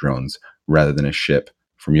target drones rather than a ship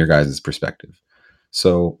from your guys' perspective.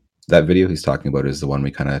 So that video he's talking about is the one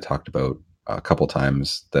we kind of talked about a couple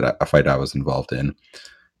times, that a fight I was involved in,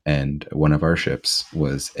 and one of our ships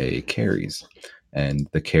was a Carries, and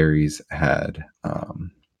the Carries had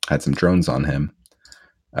some drones on him,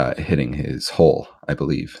 hitting his hull, I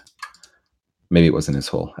believe. Maybe it wasn't his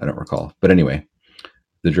hull, I don't recall. But anyway,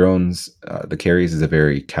 the drones, the Carries is a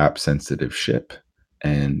very cap sensitive ship,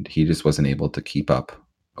 and he just wasn't able to keep up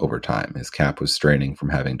over time. His cap was straining from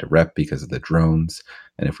having to rep because of the drones,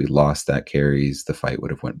 and if we lost that Carries, the fight would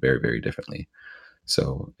have went very, very differently.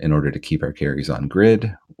 So in order to keep our Carries on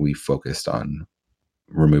grid, we focused on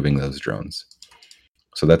removing those drones.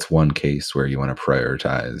 So that's one case where you want to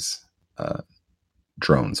prioritize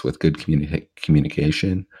drones with good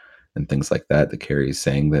communication and things like that. The Carries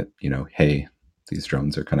saying that, hey, these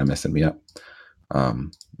drones are kind of messing me up.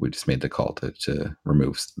 We just made the call to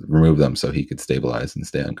remove them so he could stabilize and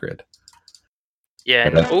stay on grid. Yeah,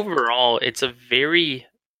 and overall, it's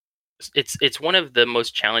one of the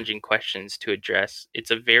most challenging questions to address.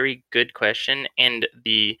 It's a very good question, and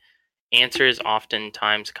the answer is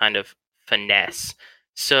oftentimes kind of finesse.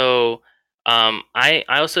 So I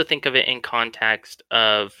also think of it in context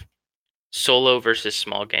of solo versus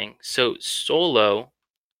small gang. So solo,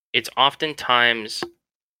 it's oftentimes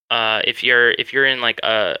if you're in like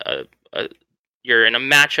you're in a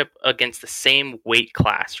matchup against the same weight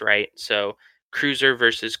class, right? So cruiser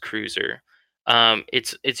versus cruiser.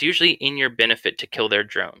 It's usually in your benefit to kill their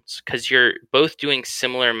drones because you're both doing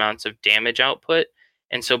similar amounts of damage output.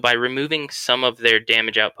 And so by removing some of their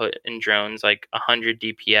damage output in drones, like 100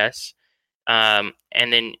 DPS, and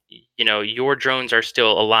then your drones are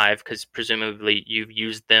still alive because presumably you've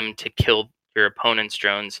used them to kill your opponent's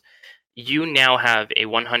drones. You now have a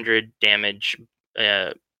 100 damage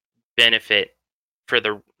benefit for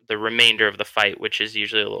the remainder of the fight, which is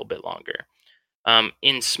usually a little bit longer.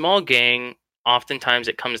 In small gang, oftentimes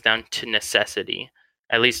it comes down to necessity,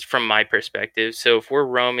 at least from my perspective. So if we're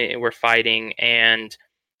roaming, we're fighting, and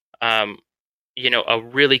a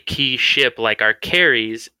really key ship like our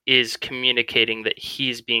Carries is communicating that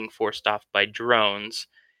he's being forced off by drones,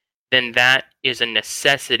 then that is a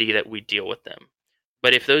necessity that we deal with them.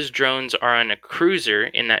 But if those drones are on a cruiser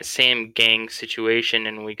in that same gang situation,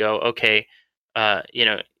 and we go, okay,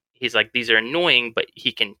 he's like, these are annoying, but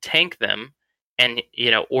he can tank them, and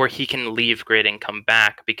or he can leave grid and come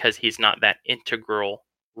back because he's not that integral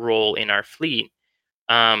role in our fleet.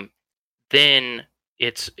 Then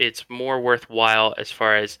it's more worthwhile as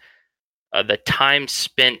far as the time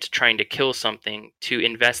spent trying to kill something to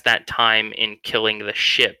invest that time in killing the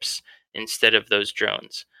ships instead of those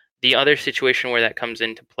drones. The other situation where that comes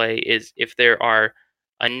into play is if there are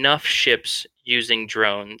enough ships using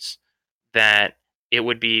drones that it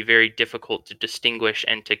would be very difficult to distinguish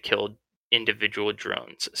and to kill individual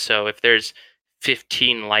drones. So if there's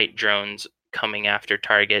 15 light drones coming after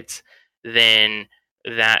targets, then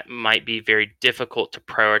that might be very difficult to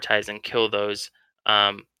prioritize and kill those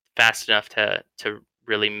fast enough to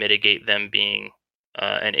really mitigate them being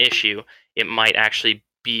an issue. It might actually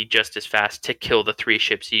be just as fast to kill the 3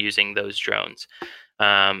 ships using those drones.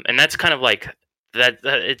 And that's kind of like that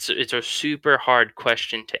it's a super hard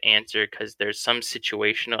question to answer because there's some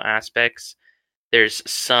situational aspects. There's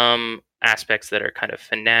some aspects that are kind of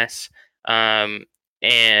finesse. And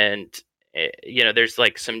there's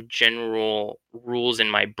like some general rules in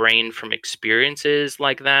my brain from experiences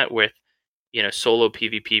like that with solo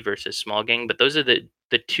PvP versus small gang, but those are the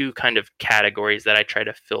 2 kind of categories that I try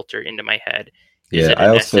to filter into my head. Is it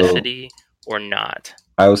a necessity or not?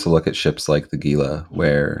 I also look at ships like the Gila,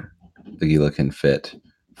 where the Gila can fit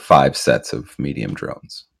 5 sets of medium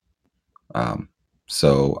drones.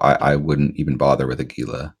 So I wouldn't even bother with a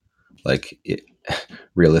Gila. Like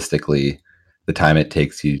realistically, the time it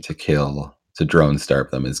takes you to drone starve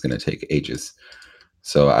them is going to take ages.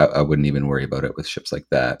 So I wouldn't even worry about it with ships like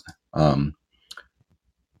that. Um,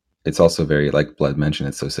 it's also very, like Blood mentioned,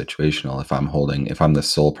 it's so situational. If I'm the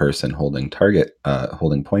sole person holding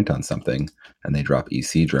point on something, and they drop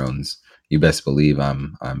EC drones, you best believe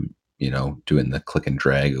I'm doing the click and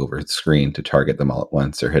drag over the screen to target them all at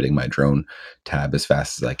once, or hitting my drone tab as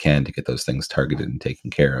fast as I can to get those things targeted and taken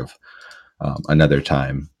care of. Another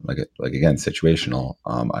time, like again, situational.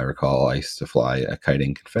 I recall I used to fly a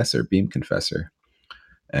kiting confessor, beam confessor,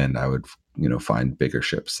 and I would find bigger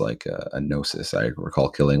ships like a Gnosis. I recall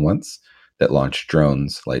killing once that launched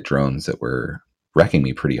light drones that were wrecking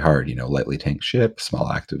me pretty hard. Lightly tanked ship,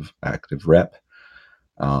 small active rep,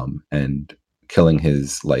 and killing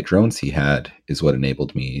his light drones he had is what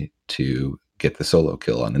enabled me to get the solo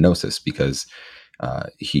kill on the Gnosis, because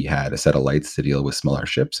he had a set of lights to deal with smaller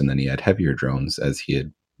ships, and then he had heavier drones as he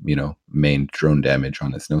had main drone damage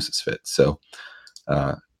on his Gnosis fit. So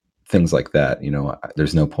uh, things like that.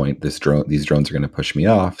 There's no point. These drones are going to push me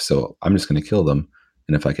off, so I'm just going to kill them.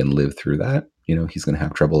 And if I can live through that, he's going to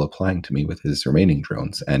have trouble applying to me with his remaining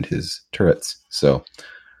drones and his turrets. So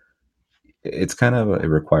it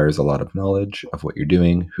requires a lot of knowledge of what you're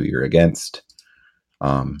doing, who you're against,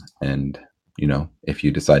 and if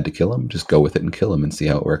you decide to kill him, just go with it and kill him and see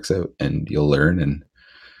how it works out, and you'll learn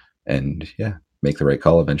and yeah, make the right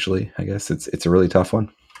call eventually. I guess it's a really tough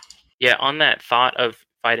one. Yeah, on that thought of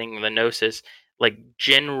fighting the Gnosis, like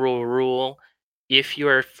general rule, if you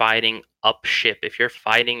are fighting up ship, if you're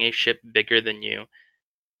fighting a ship bigger than you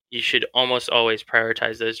should almost always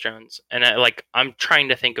prioritize those drones. And I'm trying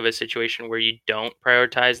to think of a situation where you don't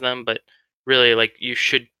prioritize them, but really, like, you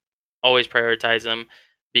should always prioritize them,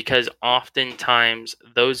 because oftentimes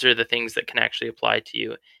those are the things that can actually apply to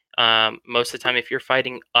you. Most of the time, if you're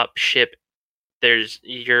fighting up ship,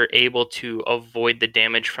 you're able to avoid the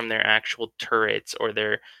damage from their actual turrets or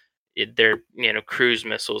their cruise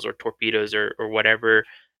missiles or torpedoes or whatever,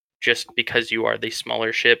 just because you are the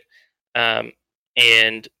smaller ship.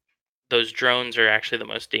 And those drones are actually the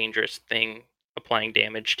most dangerous thing applying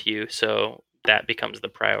damage to you, so that becomes the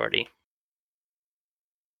priority.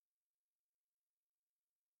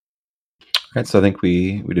 All right, so I think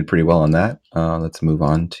we did pretty well on that. Let's move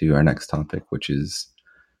on to our next topic, which is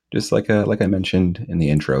just like I mentioned in the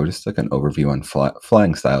intro, just like an overview on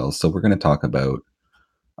flying styles. So we're going to talk about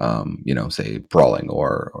say brawling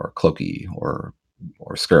or cloaky or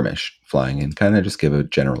skirmish flying, and kind of just give a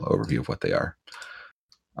general overview of what they are.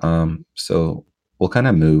 So we'll kind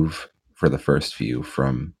of move for the first few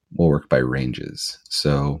we'll work by ranges.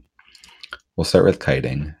 So we'll start with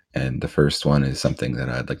kiting, and the first one is something that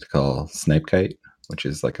I'd like to call snipe kite, which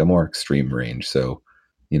is like a more extreme range. So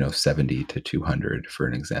 70 to 200 for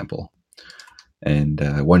an example. And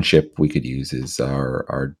one ship we could use is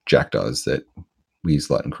our jackdaws that we use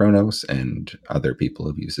a lot in Chronos, and other people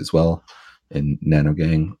have used as well in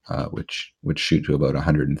Nanogang, which shoot to about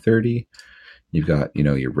 130. You've got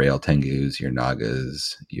your rail tengus, your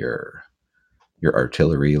nagas, your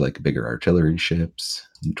artillery, like bigger artillery ships.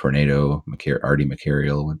 Tornado, Arty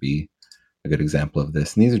Macarial would be a good example of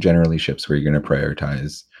this. And these are generally ships where you're going to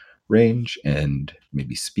prioritize range and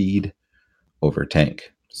maybe speed over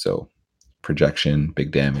tank. So projection,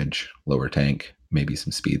 big damage, lower tank, maybe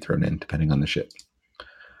some speed thrown in, depending on the ship.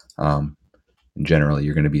 Generally,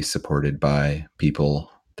 you're going to be supported by people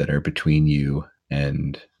that are between you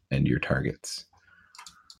and your targets.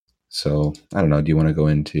 So I don't know. Do you want to go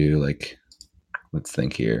into let's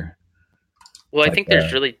think here. Well, I think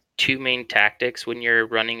there's really two main tactics when you're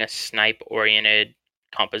running a snipe oriented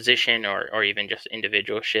composition or even just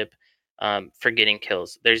individual ship, for getting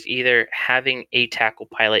kills. There's either having a tackle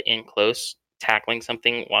pilot in close, tackling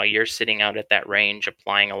something while you're sitting out at that range,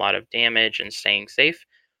 applying a lot of damage and staying safe,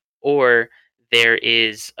 or there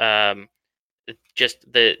is just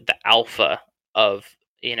the alpha of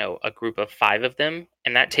a group of 5 of them,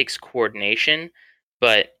 and that takes coordination.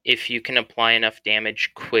 But if you can apply enough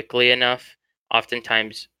damage quickly enough,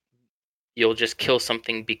 oftentimes you'll just kill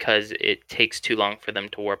something because it takes too long for them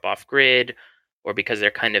to warp off grid, or because they're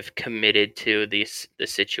kind of committed to the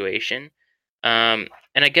situation. And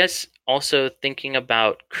I guess also thinking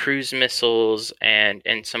about cruise missiles and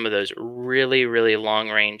some of those really really long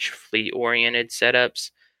range fleet oriented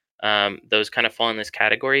setups, those kind of fall in this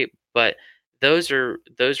category. But those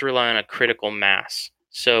rely on a critical mass,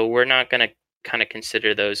 so we're not going to kind of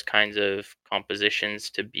consider those kinds of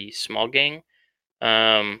compositions to be small gang.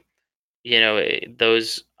 Um,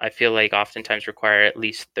 those I feel like oftentimes require at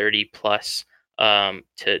least 30 plus,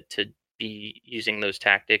 to be using those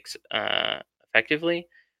tactics effectively.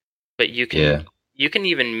 But Yeah. you can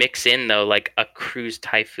even mix in though like a cruise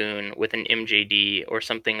typhoon with an MJD or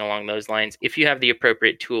something along those lines if you have the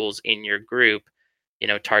appropriate tools in your group,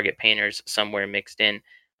 target painters somewhere mixed in,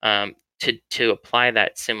 to apply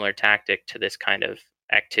that similar tactic to this kind of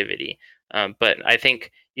activity. But I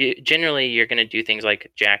think generally you're going to do things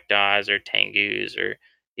like jackdaws or tengus or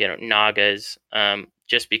nagas,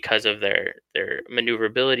 just because of their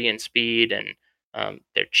maneuverability and speed, and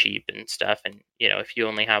they're cheap and stuff. And if you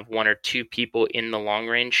only have one or two people in the long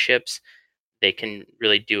range ships, they can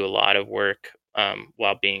really do a lot of work,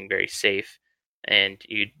 while being very safe, and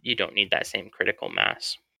you don't need that same critical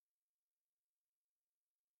mass.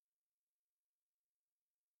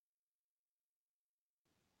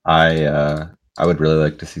 I would really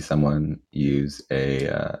like to see someone use a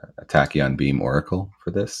Tachyon Beam Oracle for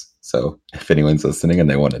this. So if anyone's listening and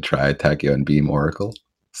they want to try Tachyon Beam Oracle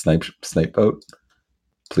snipe boat,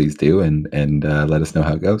 please do, and let us know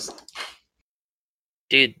how it goes.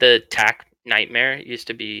 Dude, the tack nightmare used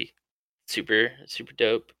to be super super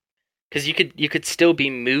dope because you could still be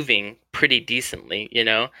moving pretty decently,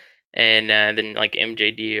 and then like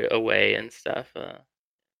MJD away and stuff.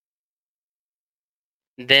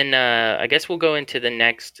 Then I guess we'll go into the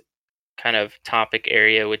next kind of topic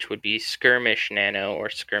area, which would be skirmish nano or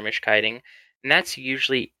skirmish kiting. And that's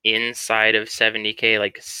usually inside of 70K,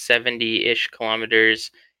 like 70-ish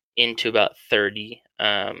kilometers into about 30,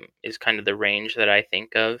 is kind of the range that I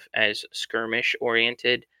think of as skirmish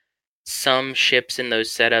oriented. Some ships in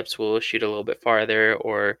those setups will shoot a little bit farther,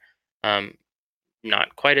 or um,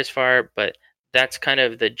 not quite as far, but that's kind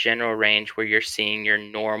of the general range where you're seeing your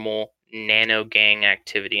normal nano gang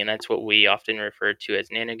activity. And that's what we often refer to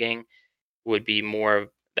as nano gang, would be more of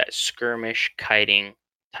that skirmish kiting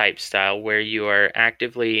type style where you are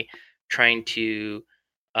actively trying to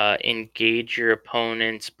engage your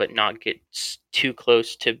opponents but not get too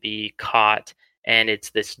close to be caught. And it's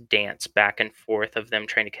this dance back and forth of them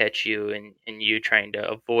trying to catch you, and you trying to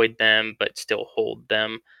avoid them but still hold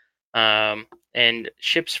them. And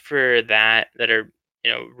ships for that are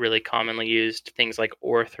really commonly used, things like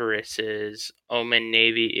Orthurises, Omen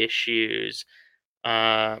Navy issues.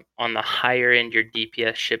 On the higher end, your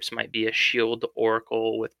DPS ships might be a Shield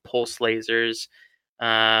Oracle with pulse lasers.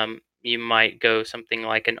 You might go something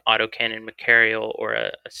like an autocannon Macarial or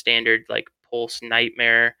a standard like Pulse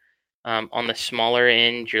Nightmare. On the smaller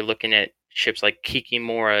end, you're looking at ships like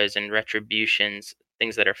Kikimoras and Retributions,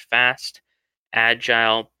 things that are fast,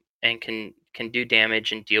 agile, and can do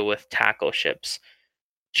damage and deal with tackle ships.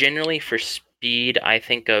 Generally, for speed, I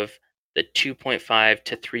think of the 2.5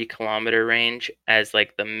 to 3 kilometer range as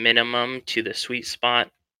like the minimum to the sweet spot.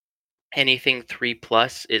 Anything 3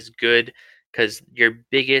 plus is good, because your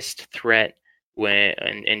biggest threat, when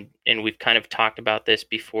and we've kind of talked about this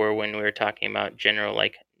before when we were talking about general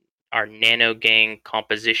like our nano gang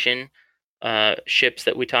composition ships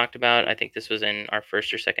that we talked about. I think this was in our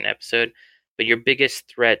first or second episode. But your biggest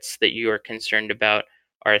threats that you are concerned about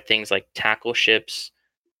are things like tackle ships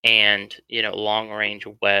and long range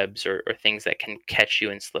webs, or things that can catch you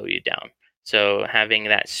and slow you down. So having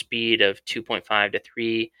that speed of 2.5 to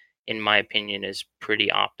 3, in my opinion, is pretty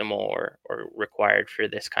optimal, or required for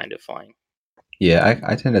this kind of flying. Yeah,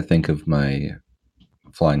 I tend to think of my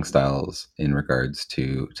flying styles in regards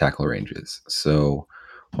to tackle ranges. So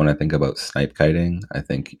when I think about snipe kiting, I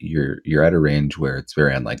think you're at a range where it's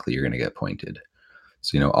very unlikely you're going to get pointed.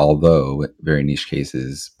 So although very niche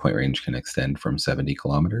cases point range can extend from 70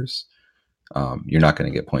 kilometers, you're not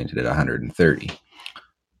going to get pointed at 130.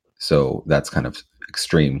 So that's kind of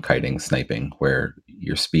extreme kiting sniping where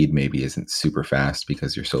your speed maybe isn't super fast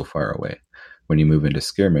because you're so far away. When you move into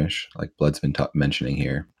skirmish, like Blood's been mentioning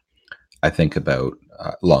here, I think about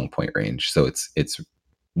long point range. So it's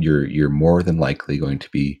you're more than likely going to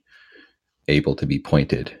be able to be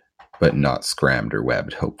pointed, but not scrammed or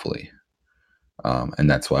webbed, hopefully. And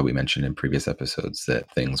that's why we mentioned in previous episodes that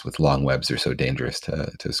things with long webs are so dangerous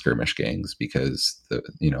to skirmish gangs, because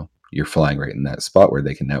you're flying right in that spot where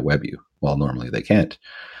they can now web you, while normally they can't.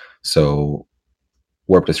 So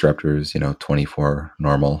warp disruptors, 24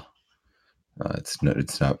 normal. It's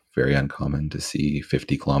not very uncommon to see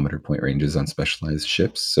 50-kilometer point ranges on specialized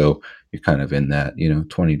ships. So you're kind of in that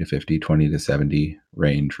 20 to 50, 20 to 70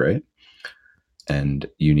 range, right? And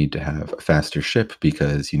you need to have a faster ship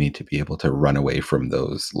because you need to be able to run away from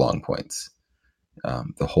those long points.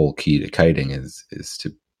 The whole key to kiting is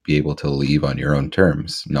to be able to leave on your own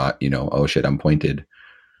terms, not oh shit, I'm pointed.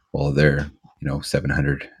 Well, they're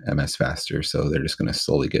 700 ms faster, so they're just going to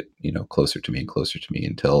slowly get closer to me and closer to me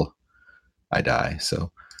until I die.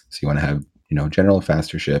 So you want to have general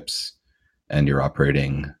faster ships, and you're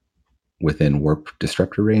operating within warp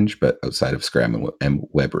disruptor range, but outside of scram and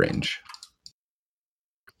web range.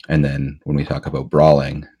 And then when we talk about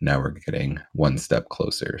brawling, now we're getting one step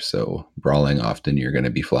closer. So brawling, often you're going to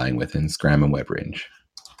be flying within scram and web range.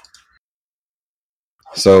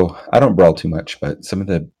 So I don't brawl too much, but some of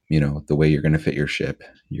the, the way you're going to fit your ship,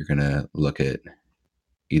 you're going to look at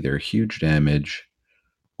either huge damage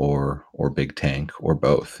or big tank or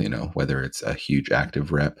both, whether it's a huge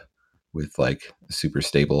active rep with like super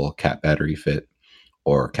stable cap battery fit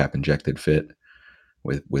or cap injected fit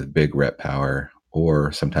with big rep power,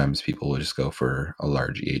 or sometimes people will just go for a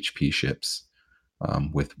large EHP ships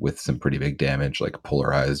with some pretty big damage, like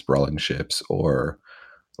polarized brawling ships, or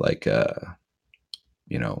like a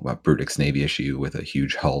Brutix Navy issue with a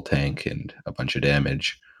huge hull tank and a bunch of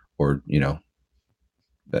damage, or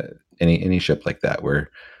any ship like that where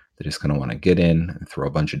they're just going to want to get in and throw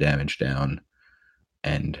a bunch of damage down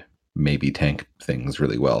and maybe tank things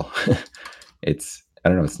really well. I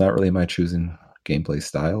don't know, it's not really my choosing gameplay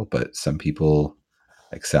style, but some people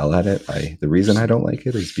excel at it. The reason I don't like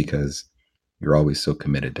it is because you're always so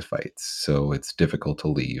committed to fights, so it's difficult to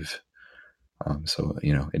leave. So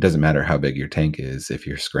it doesn't matter how big your tank is if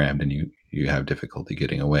you're scrammed and you have difficulty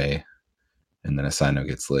getting away, and then a Sino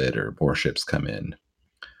gets lit or more ships come in.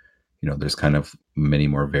 There's kind of many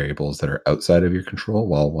more variables that are outside of your control.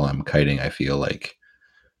 While I'm kiting, I feel like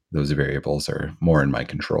those variables are more in my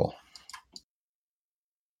control.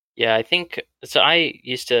 Yeah, I think so. I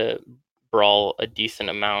used to brawl a decent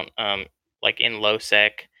amount, like in low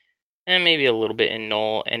sec, and maybe a little bit in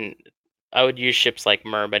null, and I would use ships like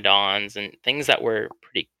Myrmidons and things that were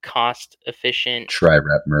pretty cost efficient.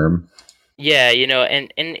 Tri-rep Merm. Yeah,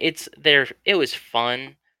 and it's there. It was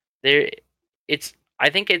fun. There, it's. I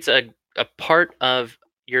think it's a part of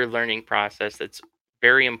your learning process that's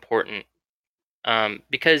very important.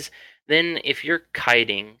 Because then if you're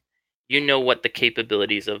kiting, you know what the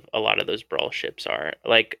capabilities of a lot of those brawl ships are.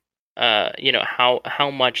 Like,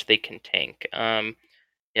 how much they can tank.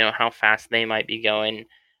 How fast they might be going.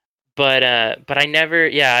 But I never.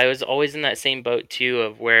 Yeah, I was always in that same boat too,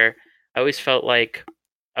 of where I always felt like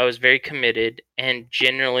I was very committed, and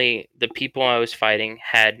generally the people I was fighting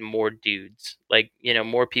had more dudes. Like,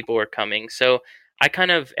 more people were coming. So I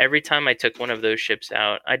kind of, every time I took one of those ships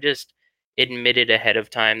out, I just admitted ahead of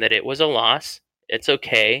time that it was a loss. It's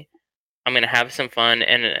okay. I'm gonna have some fun,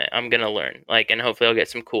 and I'm gonna learn. Like, and hopefully I'll get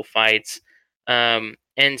some cool fights. And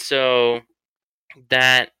so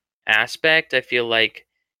that aspect, I feel like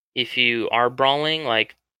if you are brawling,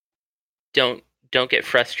 like, don't don't get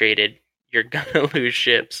frustrated. You're gonna lose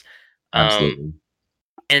ships. Um,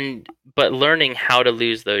 Absolutely. but learning how to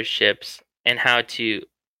lose those ships and how to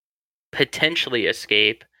potentially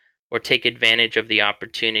escape or take advantage of the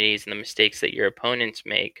opportunities and the mistakes that your opponents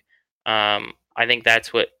make, I think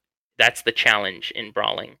that's the challenge in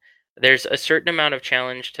brawling. There's a certain amount of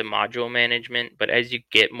challenge to module management, but as you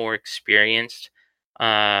get more experienced,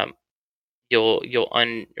 um, you'll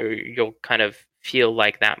kind of feel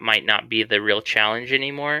like that might not be the real challenge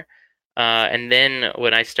anymore. And then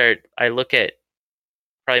when I look at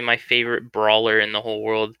probably my favorite brawler in the whole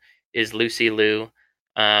world is Lucy Liu.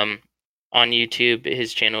 Um, on YouTube,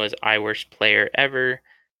 his channel is I Worst Player Ever,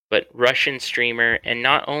 but Russian streamer. And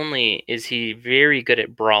not only is he very good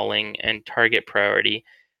at brawling and target priority,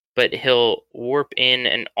 but he'll warp in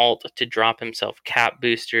an alt to drop himself cap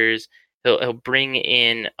boosters. He'll bring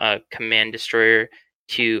in a command destroyer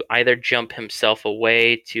to either jump himself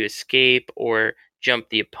away to escape or jump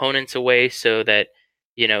the opponents away so that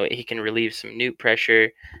he can relieve some nuke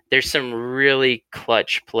pressure. There's some really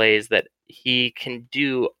clutch plays that he can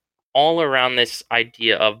do all around this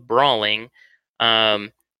idea of brawling,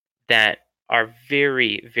 that are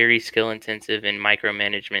very, very skill intensive and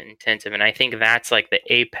micromanagement intensive. And I think that's like the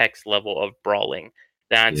apex level of brawling.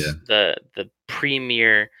 That's the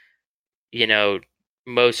premier, you know,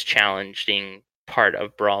 most challenging part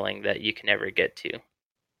of brawling that you can ever get to.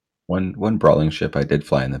 One brawling ship I did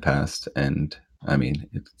fly in the past, and I mean,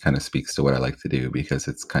 it kind of speaks to what I like to do because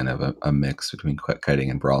it's kind of a mix between kiting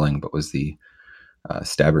and brawling, but was the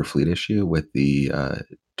Stabber fleet issue with the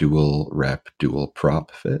dual rep, dual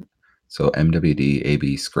prop fit. So MWD,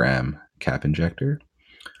 AB, Scram, cap injector.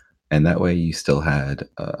 And that way you still had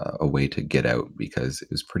a way to get out because it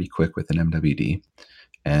was pretty quick with an MWD.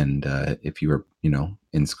 And if you were,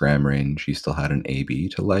 in scram range, you still had an AB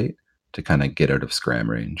to light to kind of get out of scram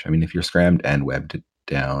range. I mean, if you're scrammed and webbed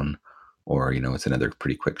down, or it's another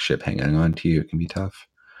pretty quick ship hanging on to you, it can be tough.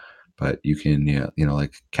 But you can,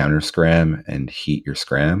 like counter scram and heat your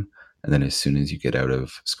scram, and then as soon as you get out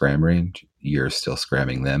of scram range, you're still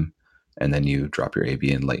scramming them, and then you drop your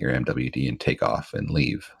AB and light your MWD and take off and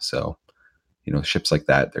leave. So, ships like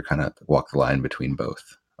that, they're kind of walk the line between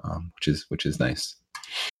both, which is nice.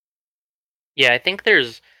 Yeah, I think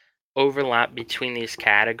there's overlap between these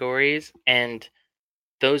categories, and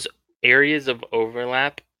those areas of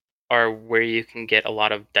overlap are where you can get a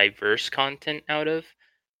lot of diverse content out of.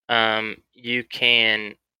 You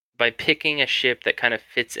can, by picking a ship that kind of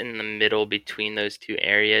fits in the middle between those two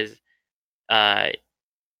areas. uh,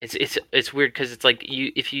 it's weird because it's like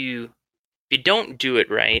if you don't do it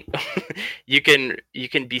right, you can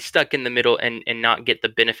be stuck in the middle and not get the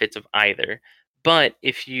benefits of either. But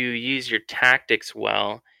if you use your tactics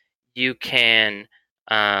well, you can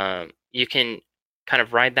kind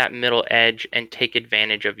of ride that middle edge and take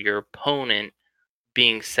advantage of your opponent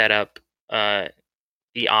being set up uh,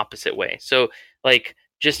 the opposite way. So, like,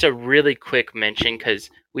 just a really quick mention, because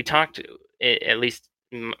we talked, at least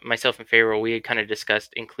myself and Pharaoh, we had kind of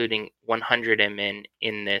discussed including 100 MN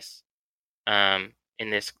in this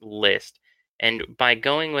list. And by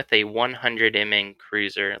going with a 100 MN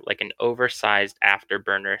cruiser, like an oversized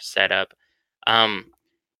afterburner setup, um,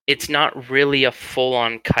 it's not really a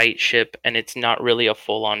full-on kite ship, and it's not really a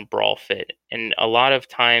full-on brawl fit. And a lot of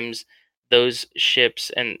times those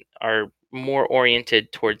ships and are more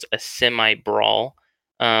oriented towards a semi-brawl,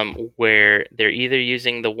 where they're either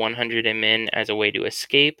using the 100 MN as a way to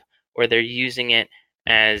escape, or they're using it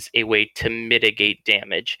as a way to mitigate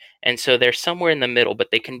damage. And so they're somewhere in the middle, but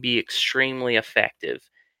they can be extremely effective.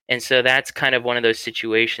 And so that's kind of one of those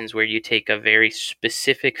situations where you take a very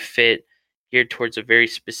specific fit geared towards a very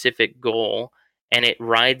specific goal, and it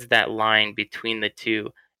rides that line between the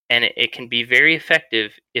two. And it can be very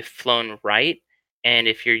effective if flown right and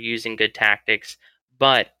if you're using good tactics,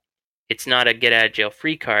 but it's not a get out of jail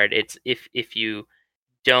free card. It's if you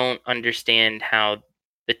don't understand how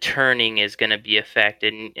the turning is going to be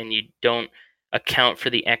affected, and you don't account for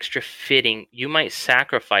the extra fitting, you might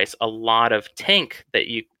sacrifice a lot of tank that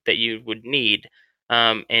you would need,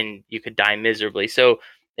 and you could die miserably. So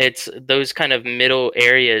it's those kind of middle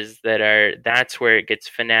areas that's where it gets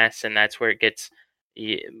finesse, and that's where it gets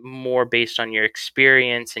more based on your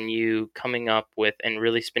experience and you coming up with and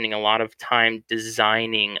really spending a lot of time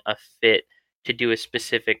designing a fit to do a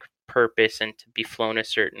specific purpose and to be flown a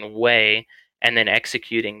certain way, and then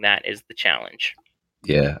executing that is the challenge.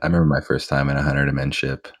 Yeah, I remember my first time in a 100 MN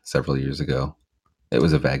ship several years ago. It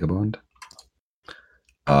was a Vagabond.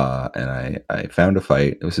 And I found a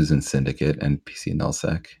fight. This was in Syndicate and PC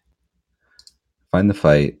Nullsec. Find the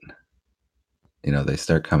fight. They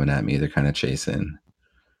start coming at me. They're kind of chasing,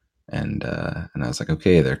 and I was like,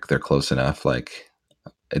 okay, they're close enough. Like,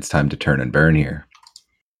 it's time to turn and burn here.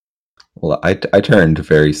 Well, I turned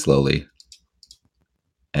very slowly,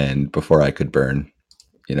 and before I could burn,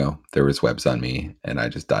 there was webs on me, and I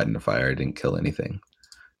just died in a fire. I didn't kill anything.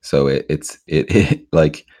 So it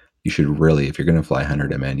like, you should really, if you're going to fly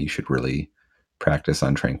 100 MN, you should really practice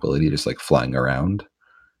on tranquility, just like flying around,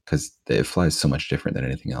 because it flies so much different than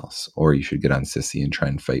anything else. Or you should get on Sissy and try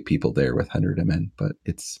and fight people there with 100 MN. But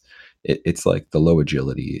it's like the low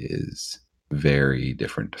agility is very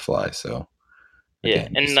different to fly. So Yeah,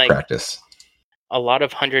 again, and just like practice. a lot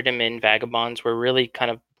of 100 MN vagabonds were really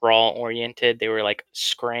kind of brawl oriented. They were like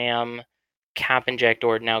scram, cap inject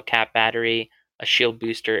or now cap battery, a shield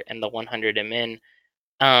booster, and the 100 MN.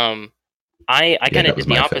 Um, I Yeah, kind of that did was the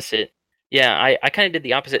my fit. opposite. Yeah, I kind of did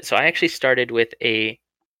the opposite. So I actually started with a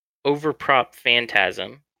overprop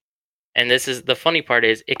phantasm. And this is the funny part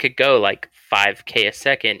is it could go like 5k a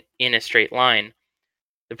second in a straight line.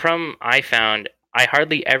 The problem I found, I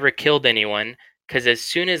hardly ever killed anyone because as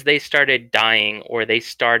soon as they started dying or they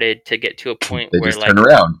started to get to a point They where just turn like,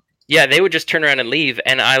 around. yeah, they would just turn around and leave,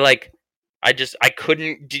 and I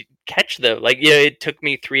couldn't catch them. Like, yeah, it took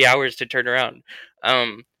me 3 hours to turn around.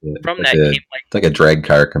 Um, Yeah, from like that a came like, it's like a drag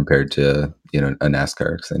car compared to a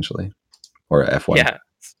NASCAR essentially, or a F1. yeah.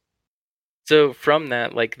 So from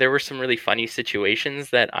that, like, there were some really funny situations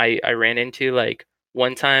that I ran into. Like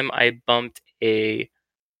one time, I bumped it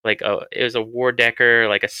was a war decker,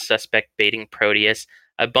 like a suspect baiting Proteus.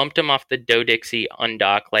 I bumped him off the Doe Dixie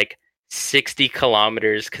undock like 60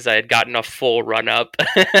 kilometers because I had gotten a full run up.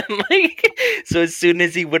 Like, so as soon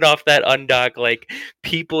as he went off that undock, like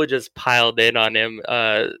people just piled in on him.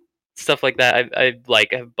 Stuff like that. I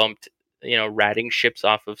like have bumped, ratting ships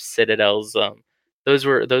off of citadels. Those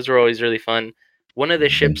were always really fun. One of the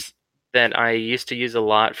ships that I used to use a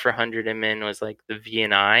lot for 100 MN was like the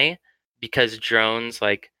VNI, because drones,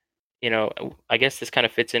 like, I guess this kind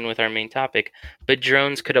of fits in with our main topic, but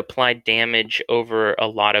drones could apply damage over a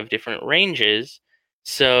lot of different ranges.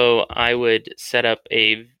 So I would set up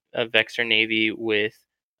a Vexor Navy with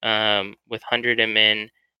with 100 min.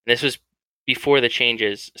 This was before the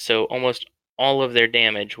changes, so almost all of their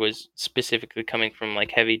damage was specifically coming from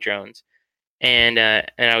like heavy drones. And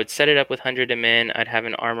I would set it up with 100 min. I'd have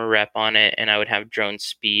an armor rep on it, and I would have drone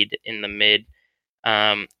speed in the mid,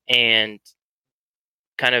 and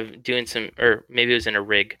kind of doing some, or maybe it was in a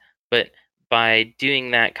rig, but by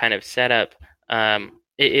doing that kind of setup,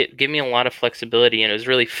 it gave me a lot of flexibility, and it was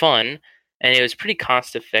really fun, and it was pretty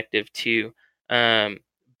cost effective too. Um,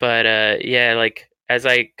 but yeah, like as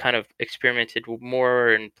I kind of experimented more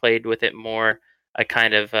and played with it more, I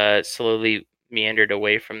kind of slowly meandered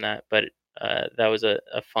away from that. But that was a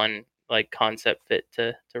fun like concept fit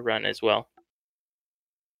to run as well.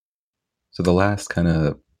 So the last kind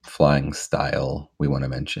of flying style we want to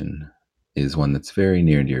mention is one that's very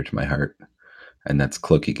near and dear to my heart, and that's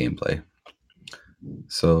cloaky gameplay.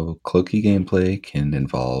 So cloaky gameplay can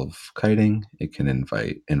involve kiting, it can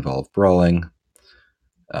involve brawling,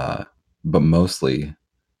 but mostly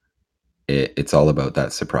it's all about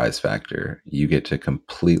that surprise factor. You get to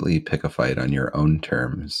completely pick a fight on your own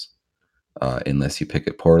terms, unless you pick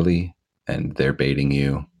it poorly and they're baiting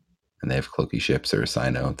you and they have cloaky ships or a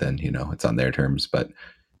Sino, then it's on their terms. But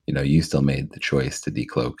you still made the choice to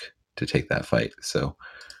decloak to take that fight. So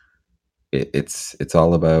it's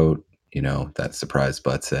all about that surprise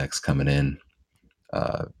butt sex coming in.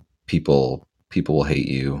 Uh, people will hate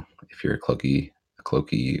you if you're a cloaky.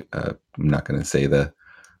 I'm not going to say the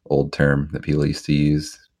old term that people used to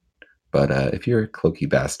use, but if you're a cloaky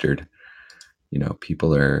bastard,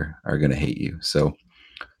 people are going to hate you. So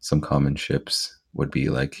some common ships would be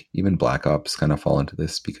like, even Black Ops kind of fall into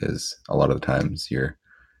this, because a lot of the times you're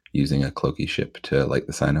using a cloaky ship to light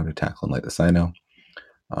the Sino, to tackle and light the Sino.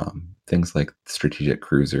 Things like strategic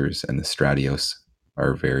cruisers and the Stratios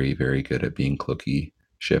are very, very good at being cloaky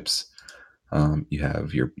ships. You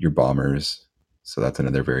have your bombers, so that's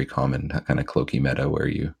another very common kind of cloaky meta, where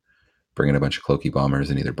you bring in a bunch of cloaky bombers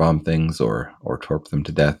and either bomb things or torp them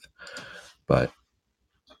to death. But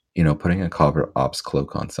putting a covert ops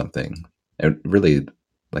cloak on something, it really,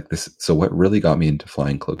 like this. So what really got me into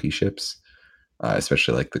flying cloaky ships,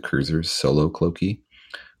 especially like the cruisers solo cloaky,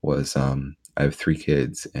 was I have 3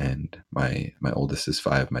 kids, and my oldest is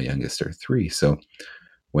 5, my youngest are 3. So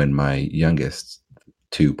when my youngest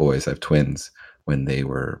 2 boys, I have twins, when they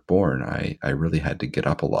were born, I really had to get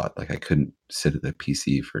up a lot. Like I couldn't sit at the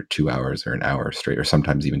PC for 2 hours or an hour straight, or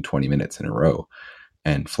sometimes even 20 minutes in a row.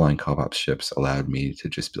 And flying cov-op ships allowed me to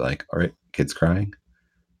just be like, all right, kid's crying.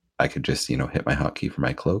 I could just, hit my hotkey for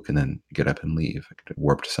my cloak and then get up and leave. I could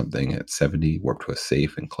warp to something at 70, warp to a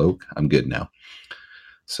safe and cloak. I'm good now.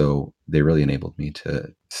 So they really enabled me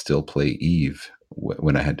to still play Eve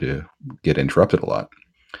when I had to get interrupted a lot.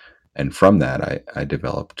 And from that, I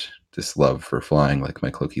developed this love for flying, like my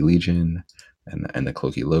Cloaky Legion and the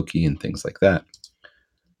Cloaky Loki and things like that.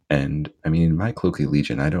 And I mean, my Cloaky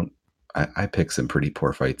Legion, I pick some pretty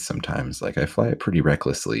poor fights sometimes. Like I fly it pretty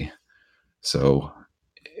recklessly. So,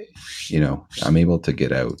 I'm able to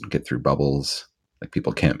get out, get through bubbles. Like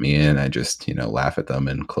people camp me in, I just, laugh at them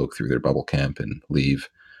and cloak through their bubble camp and leave.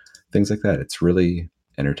 Things like that. It's really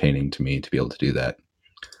entertaining to me to be able to do that.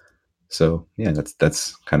 So yeah,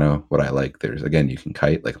 that's kind of what I like. There's, again, you can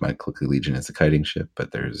kite, like my Cloaky Legion is a kiting ship,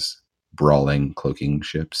 but there's brawling cloaking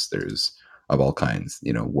ships. There's of all kinds.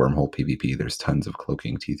 Wormhole PvP. There's tons of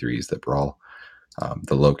cloaking T3s that brawl.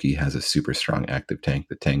 The Loki has a super strong active tank.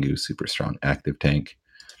 The Tengu, super strong active tank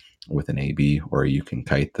with an AB, or you can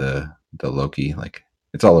kite the Loki. Like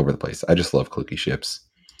it's all over the place. I just love cloaky ships.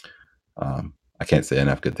 I can't say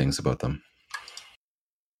enough good things about them.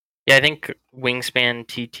 Yeah, I think Wingspan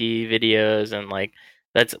TT videos and like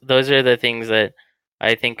those are the things that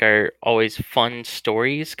I think are always fun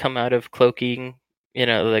stories come out of cloaking,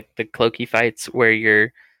 like the cloaky fights where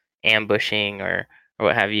you're ambushing or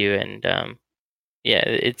what have you. And yeah,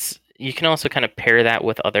 it's you can also kind of pair that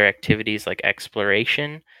with other activities like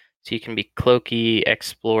exploration. So you can be cloaky,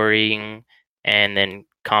 exploring, and then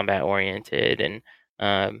combat oriented.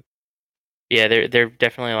 And yeah, they're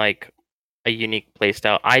definitely like a unique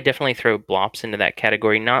playstyle. I definitely throw Blops into that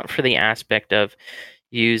category, not for the aspect of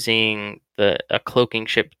using a cloaking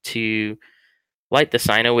ship to light the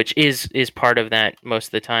Sino, which is part of that most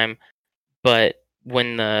of the time, but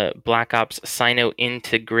when the Black Ops Sino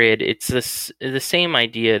into grid, it's the same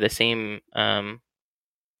idea, the same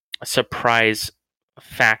surprise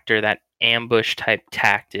factor, that ambush type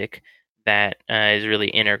tactic that is really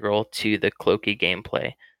integral to the cloaky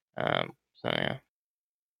gameplay. So yeah.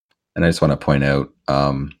 And I just want to point out,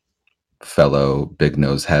 fellow Big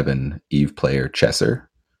Nose Heaven Eve player Chesser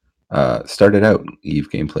started out Eve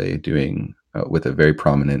gameplay doing with a very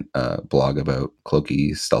prominent blog about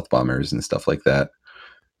Cloaky stealth bombers and stuff like that.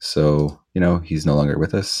 So, he's no longer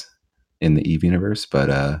with us in the Eve universe, but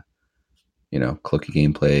Cloaky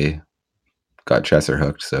gameplay got Chesser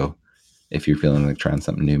hooked. So if you're feeling like trying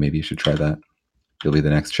something new, maybe you should try that. You'll be the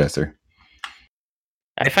next Chesser.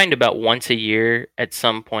 I find about once a year at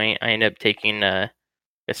some point I end up taking a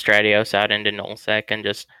Stratios out into nullsec and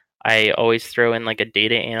just I always throw in like a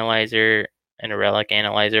data analyzer and a relic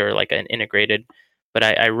analyzer or like an integrated, but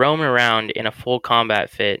I roam around in a full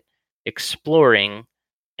combat fit exploring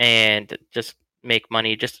and just make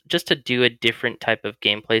money just to do a different type of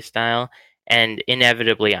gameplay style, and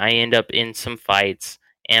inevitably I end up in some fights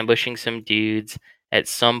ambushing some dudes. At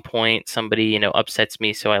some point somebody upsets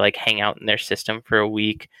me, so I like hang out in their system for a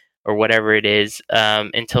week or whatever it is,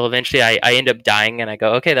 until eventually I end up dying and I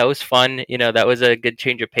go, okay, that was fun, that was a good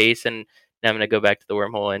change of pace, and now I'm gonna go back to the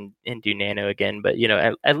wormhole and do nano again. But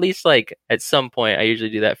at least like at some point I usually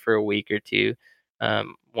do that for a week or two,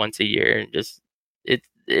 once a year, and just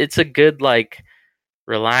it's a good like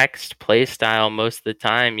relaxed play style most of the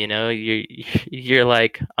time. You're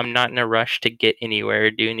like, I'm not in a rush to get anywhere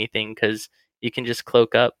or do anything because you can just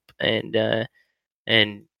cloak up and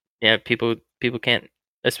yeah, people can't,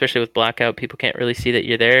 especially with blackout, people can't really see that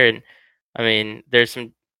you're there. And I mean, there's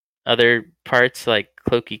some other parts like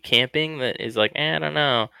cloaky camping that is like, I don't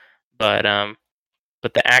know, but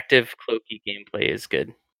the active cloaky gameplay is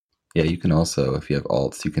good. Yeah, you can also, if you have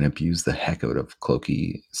alts, you can abuse the heck out of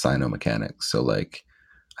Cloaky Sino mechanics. So, like,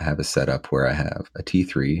 I have a setup where I have a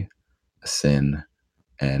T3, a Sin,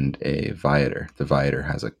 and a Viator. The Viator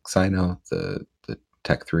has a Sino, the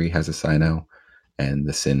Tech 3 has a Sino, and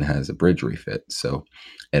the Sin has a bridge refit. So,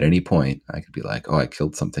 at any point, I could be like, oh, I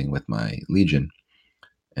killed something with my Legion,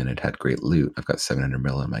 and it had great loot. I've got 700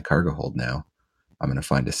 mil in my cargo hold now. I'm going to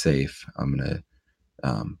find a safe. I'm going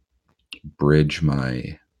to bridge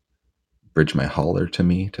my hauler to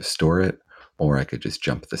me to store it, or I could just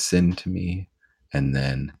jump the Sin to me and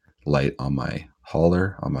then light on my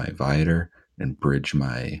hauler on my Viator and bridge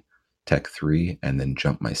my Tech 3 and then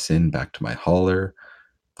jump my Sin back to my hauler.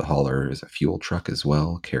 The hauler is a fuel truck as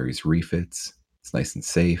well, carries refits. It's nice and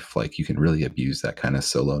safe. Like, you can really abuse that kind of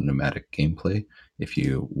solo nomadic gameplay if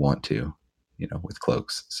you want to, with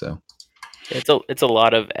cloaks. So It's a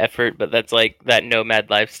lot of effort, but that's like that nomad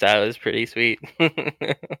lifestyle is pretty sweet.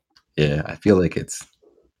 yeah, I feel like it's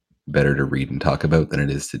better to read and talk about than it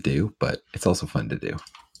is to do, but it's also fun to do.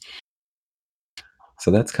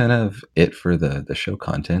 So that's kind of it for the show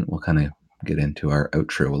content. We'll kind of get into our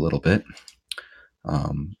outro a little bit.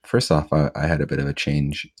 First off, I had a bit of a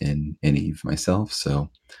change in Eve myself. So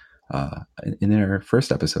in our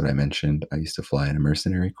first episode, I mentioned I used to fly in a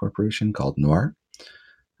mercenary corporation called Noir.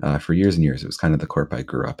 For years and years, it was kind of the corp I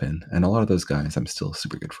grew up in. And a lot of those guys, I'm still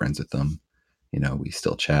super good friends with them. We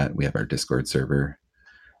still chat. We have our Discord server.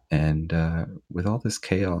 And with all this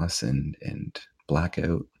chaos and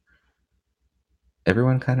blackout,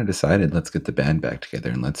 everyone kind of decided, let's get the band back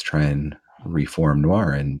together and let's try and reform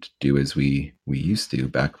Noir and do as we used to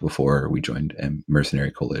back before we joined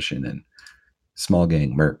Mercenary Coalition and small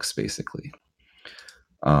gang mercs, basically.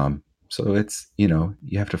 So it's, you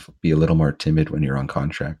have to be a little more timid when you're on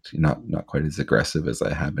contract. You're not quite as aggressive as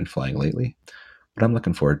I have been flying lately, but I'm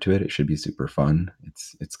looking forward to it. It should be super fun.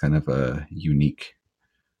 It's kind of a unique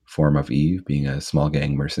form of Eve, being a small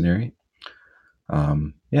gang mercenary.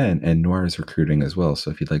 Yeah, and Noir is recruiting as well. So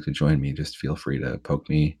if you'd like to join me, just feel free to poke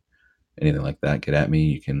me, anything like that. Get at me.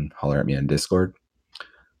 You can holler at me on Discord.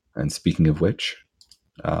 And speaking of which,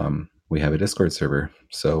 we have a Discord server.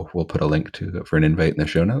 So we'll put a link for an invite in the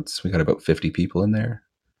show notes. We got about 50 people in there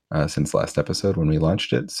since last episode when we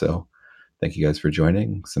launched it. So thank you guys for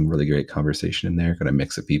joining. Some really great conversation in there. Got a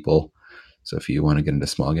mix of people. So if you want to get into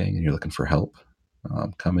small gang and you're looking for help,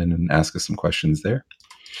 come in and ask us some questions there.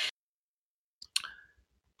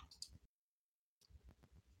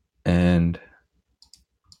 And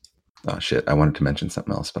oh shit, I wanted to mention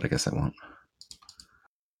something else, but I guess I won't.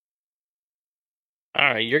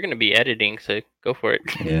 All right, you're going to be editing, so go for it.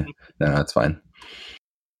 Yeah, no, that's fine.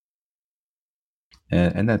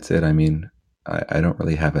 And that's it. I mean, I don't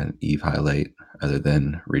really have an Eve highlight other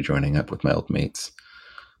than rejoining up with my old mates,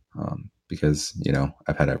 because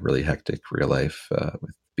I've had a really hectic real life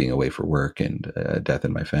with being away for work and death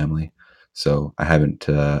in my family. So I haven't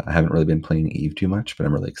really been playing Eve too much, but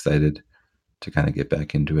I'm really excited to kind of get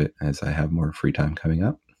back into it as I have more free time coming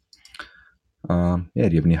up. Yeah,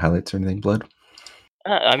 do you have any highlights or anything, Blood?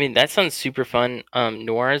 I mean, that sounds super fun.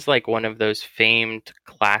 Noir is like one of those famed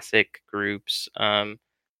classic groups. A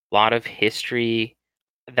lot of history.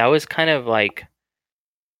 That was kind of like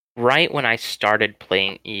right when I started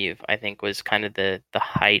playing Eve, I think was kind of the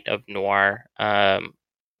height of Noir.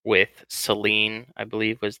 With Celine, I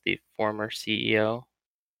believe, was the former CEO,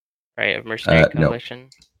 right, of Mercenary No, Coalition.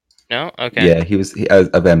 No, okay. yeah,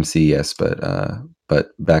 of MC, yes, but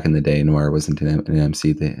back in the day, Noir wasn't an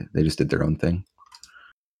MC. They just did their own thing.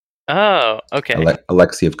 Oh, okay.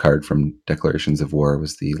 Alexei Card from Declarations of War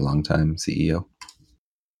was the longtime CEO.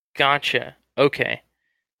 Gotcha. Okay.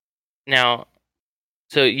 Now,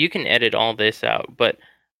 so you can edit all this out, but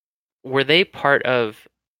were they part of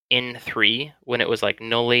N3 when it was like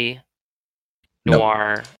Nully, No,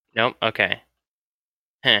 Noir? Nope. Okay.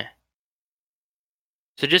 Huh.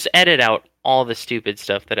 So just edit out all the stupid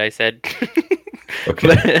stuff that I said. okay,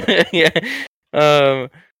 But yeah. Um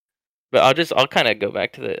but I'll kind of go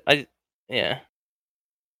back to yeah.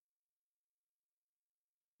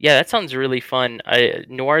 Yeah, that sounds really fun.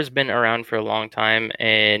 Noir's been around for a long time,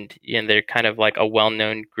 and they're kind of like a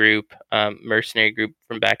well-known group, mercenary group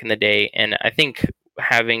from back in the day. And I think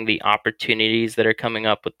having the opportunities that are coming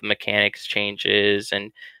up with the mechanics changes,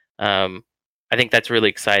 and um, I think that's really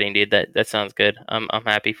exciting, dude. That sounds good. I'm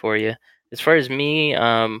happy for you. As far as me,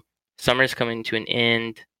 summer's coming to an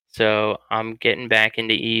end, so I'm getting back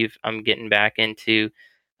into Eve. I'm getting back into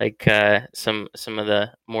like some of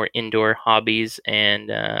the more indoor hobbies,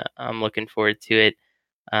 and I'm looking forward to it.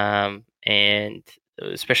 And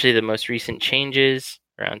especially the most recent changes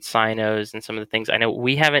around Sinos and some of the things. I know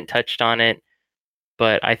we haven't touched on it,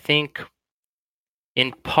 but I think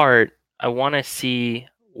in part I want to see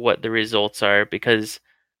what the results are because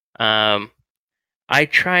um, I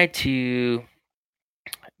try to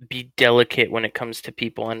be delicate when it comes to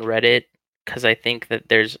people on Reddit because I think that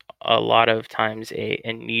there's a lot of times a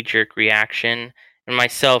knee jerk reaction. And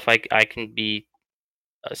myself, I can be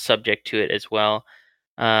subject to it as well.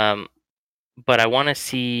 Um, but I want to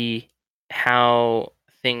see how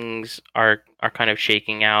things are kind of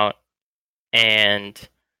shaking out, and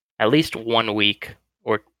at least 1 week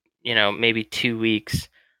or maybe 2 weeks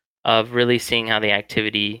of really seeing how the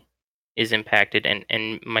activity is impacted,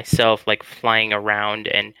 and myself like flying around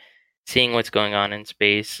and seeing what's going on in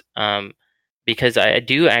space. Because I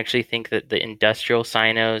do actually think that the industrial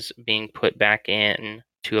sinos being put back in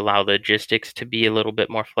to allow logistics to be a little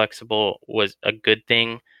bit more flexible was a good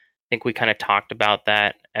thing. I think we kind of talked about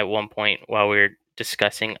that at one point while we were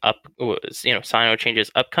discussing sino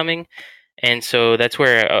changes upcoming, and so that's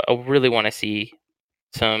where I really want to see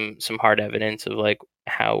some hard evidence of like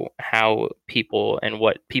how people and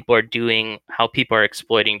what people are doing, how people are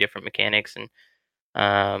exploiting different mechanics,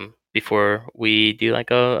 and before we do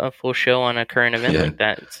like a full show on a current event yeah. like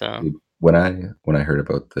that. So Dude, when I heard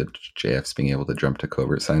about the JFs being able to jump to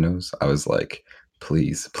covert sinos, I was like,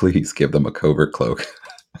 please, please give them a covert cloak.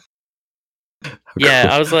 How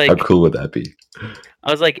yeah, cool, how cool would that be?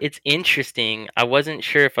 I was like, it's interesting. I wasn't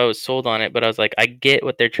sure if I was sold on it, but I was like, I get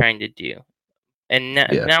what they're trying to do. And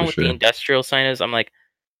Yeah, now for with the sure. industrial sinos, I'm like,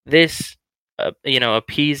 this,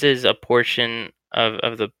 appeases a portion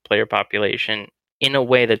of the player population in a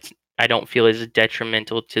way that's I don't feel is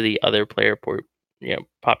detrimental to the other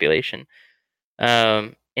population.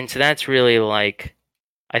 And so that's really like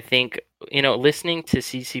I think listening to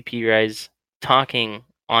CCP Rise talking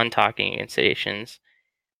on talking stations,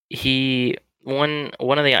 he one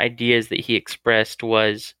of the ideas that he expressed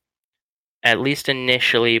was at least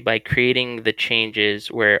initially by creating the changes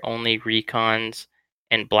where only recons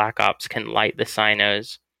and black ops can light the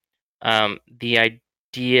sinos. The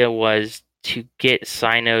idea was to get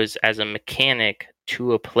sinos as a mechanic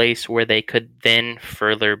to a place where they could then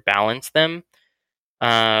further balance them.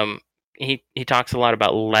 um, he talks a lot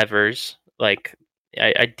about levers, like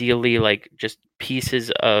ideally like just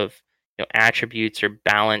pieces of attributes or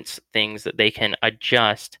balance things that they can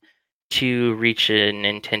adjust to reach an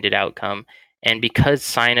intended outcome. And because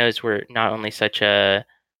sinos were not only such a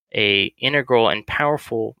integral and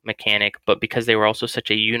powerful mechanic, but because they were also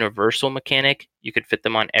such a universal mechanic, you could fit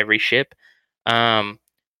them on every ship. Um,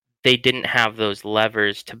 they didn't have those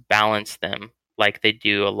levers to balance them like they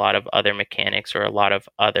do a lot of other mechanics or a lot of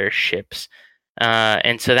other ships.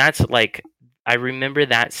 And so that's like, I remember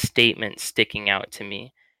that statement sticking out to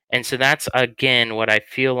me. And so that's again what I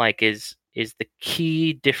feel like is the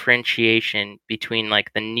key differentiation between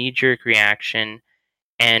like the knee jerk reaction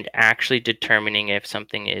and actually determining if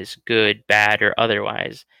something is good, bad, or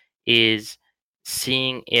otherwise is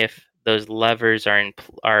seeing if those levers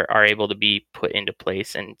are able to be put into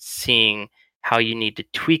place and seeing how you need to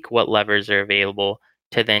tweak what levers are available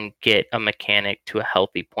to then get a mechanic to a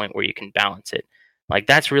healthy point where you can balance it. Like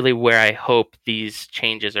that's really where I hope these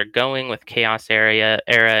changes are going with chaos era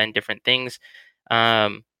and different things.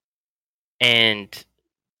 And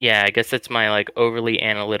Yeah, I guess that's my like overly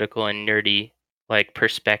analytical and nerdy like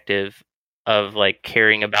perspective of like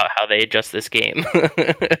caring about how they adjust this game.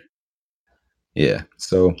 Yeah.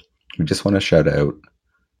 So we just want to shout out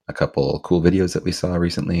a couple cool videos that we saw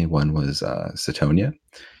recently. One was Satonia.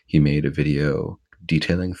 He made a video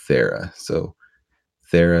detailing Thera. So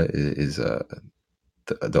Thera is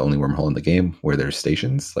the only wormhole in the game where there's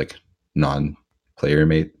stations, like non player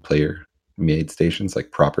made stations,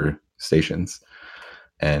 like proper stations.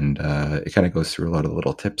 And it kind of goes through a lot of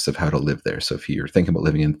little tips of how to live there. So if you're thinking about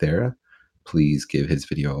living in Thera, please give his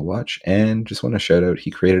video a watch. And just want to shout out,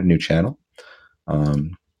 he created a new channel.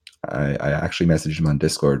 Um, I actually messaged him on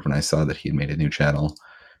Discord when I saw that he had made a new channel,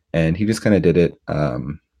 and he just kind of did it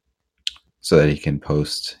so that he can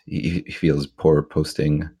post. He feels poor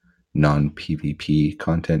posting non PvP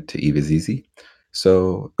content to Eve is easy,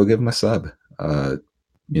 so go give him a sub.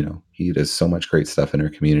 He does so much great stuff in our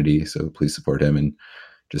community, so please support him and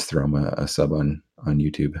just throw him a sub on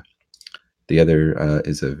YouTube. The other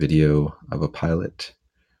is a video of a pilot.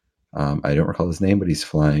 I don't recall his name, but he's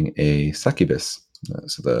flying a succubus,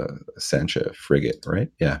 so the Sancha frigate, right?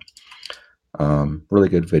 Yeah. Really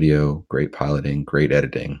good video, great piloting, great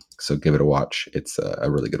editing. So give it a watch. It's a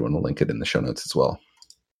really good one. We'll link it in the show notes as well.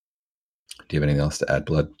 Do you have anything else to add,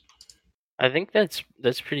 Blood? I think that's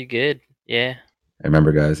pretty good. Yeah. And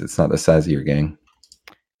remember, guys, it's not the size of your gang.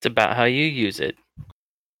 It's about how you use it.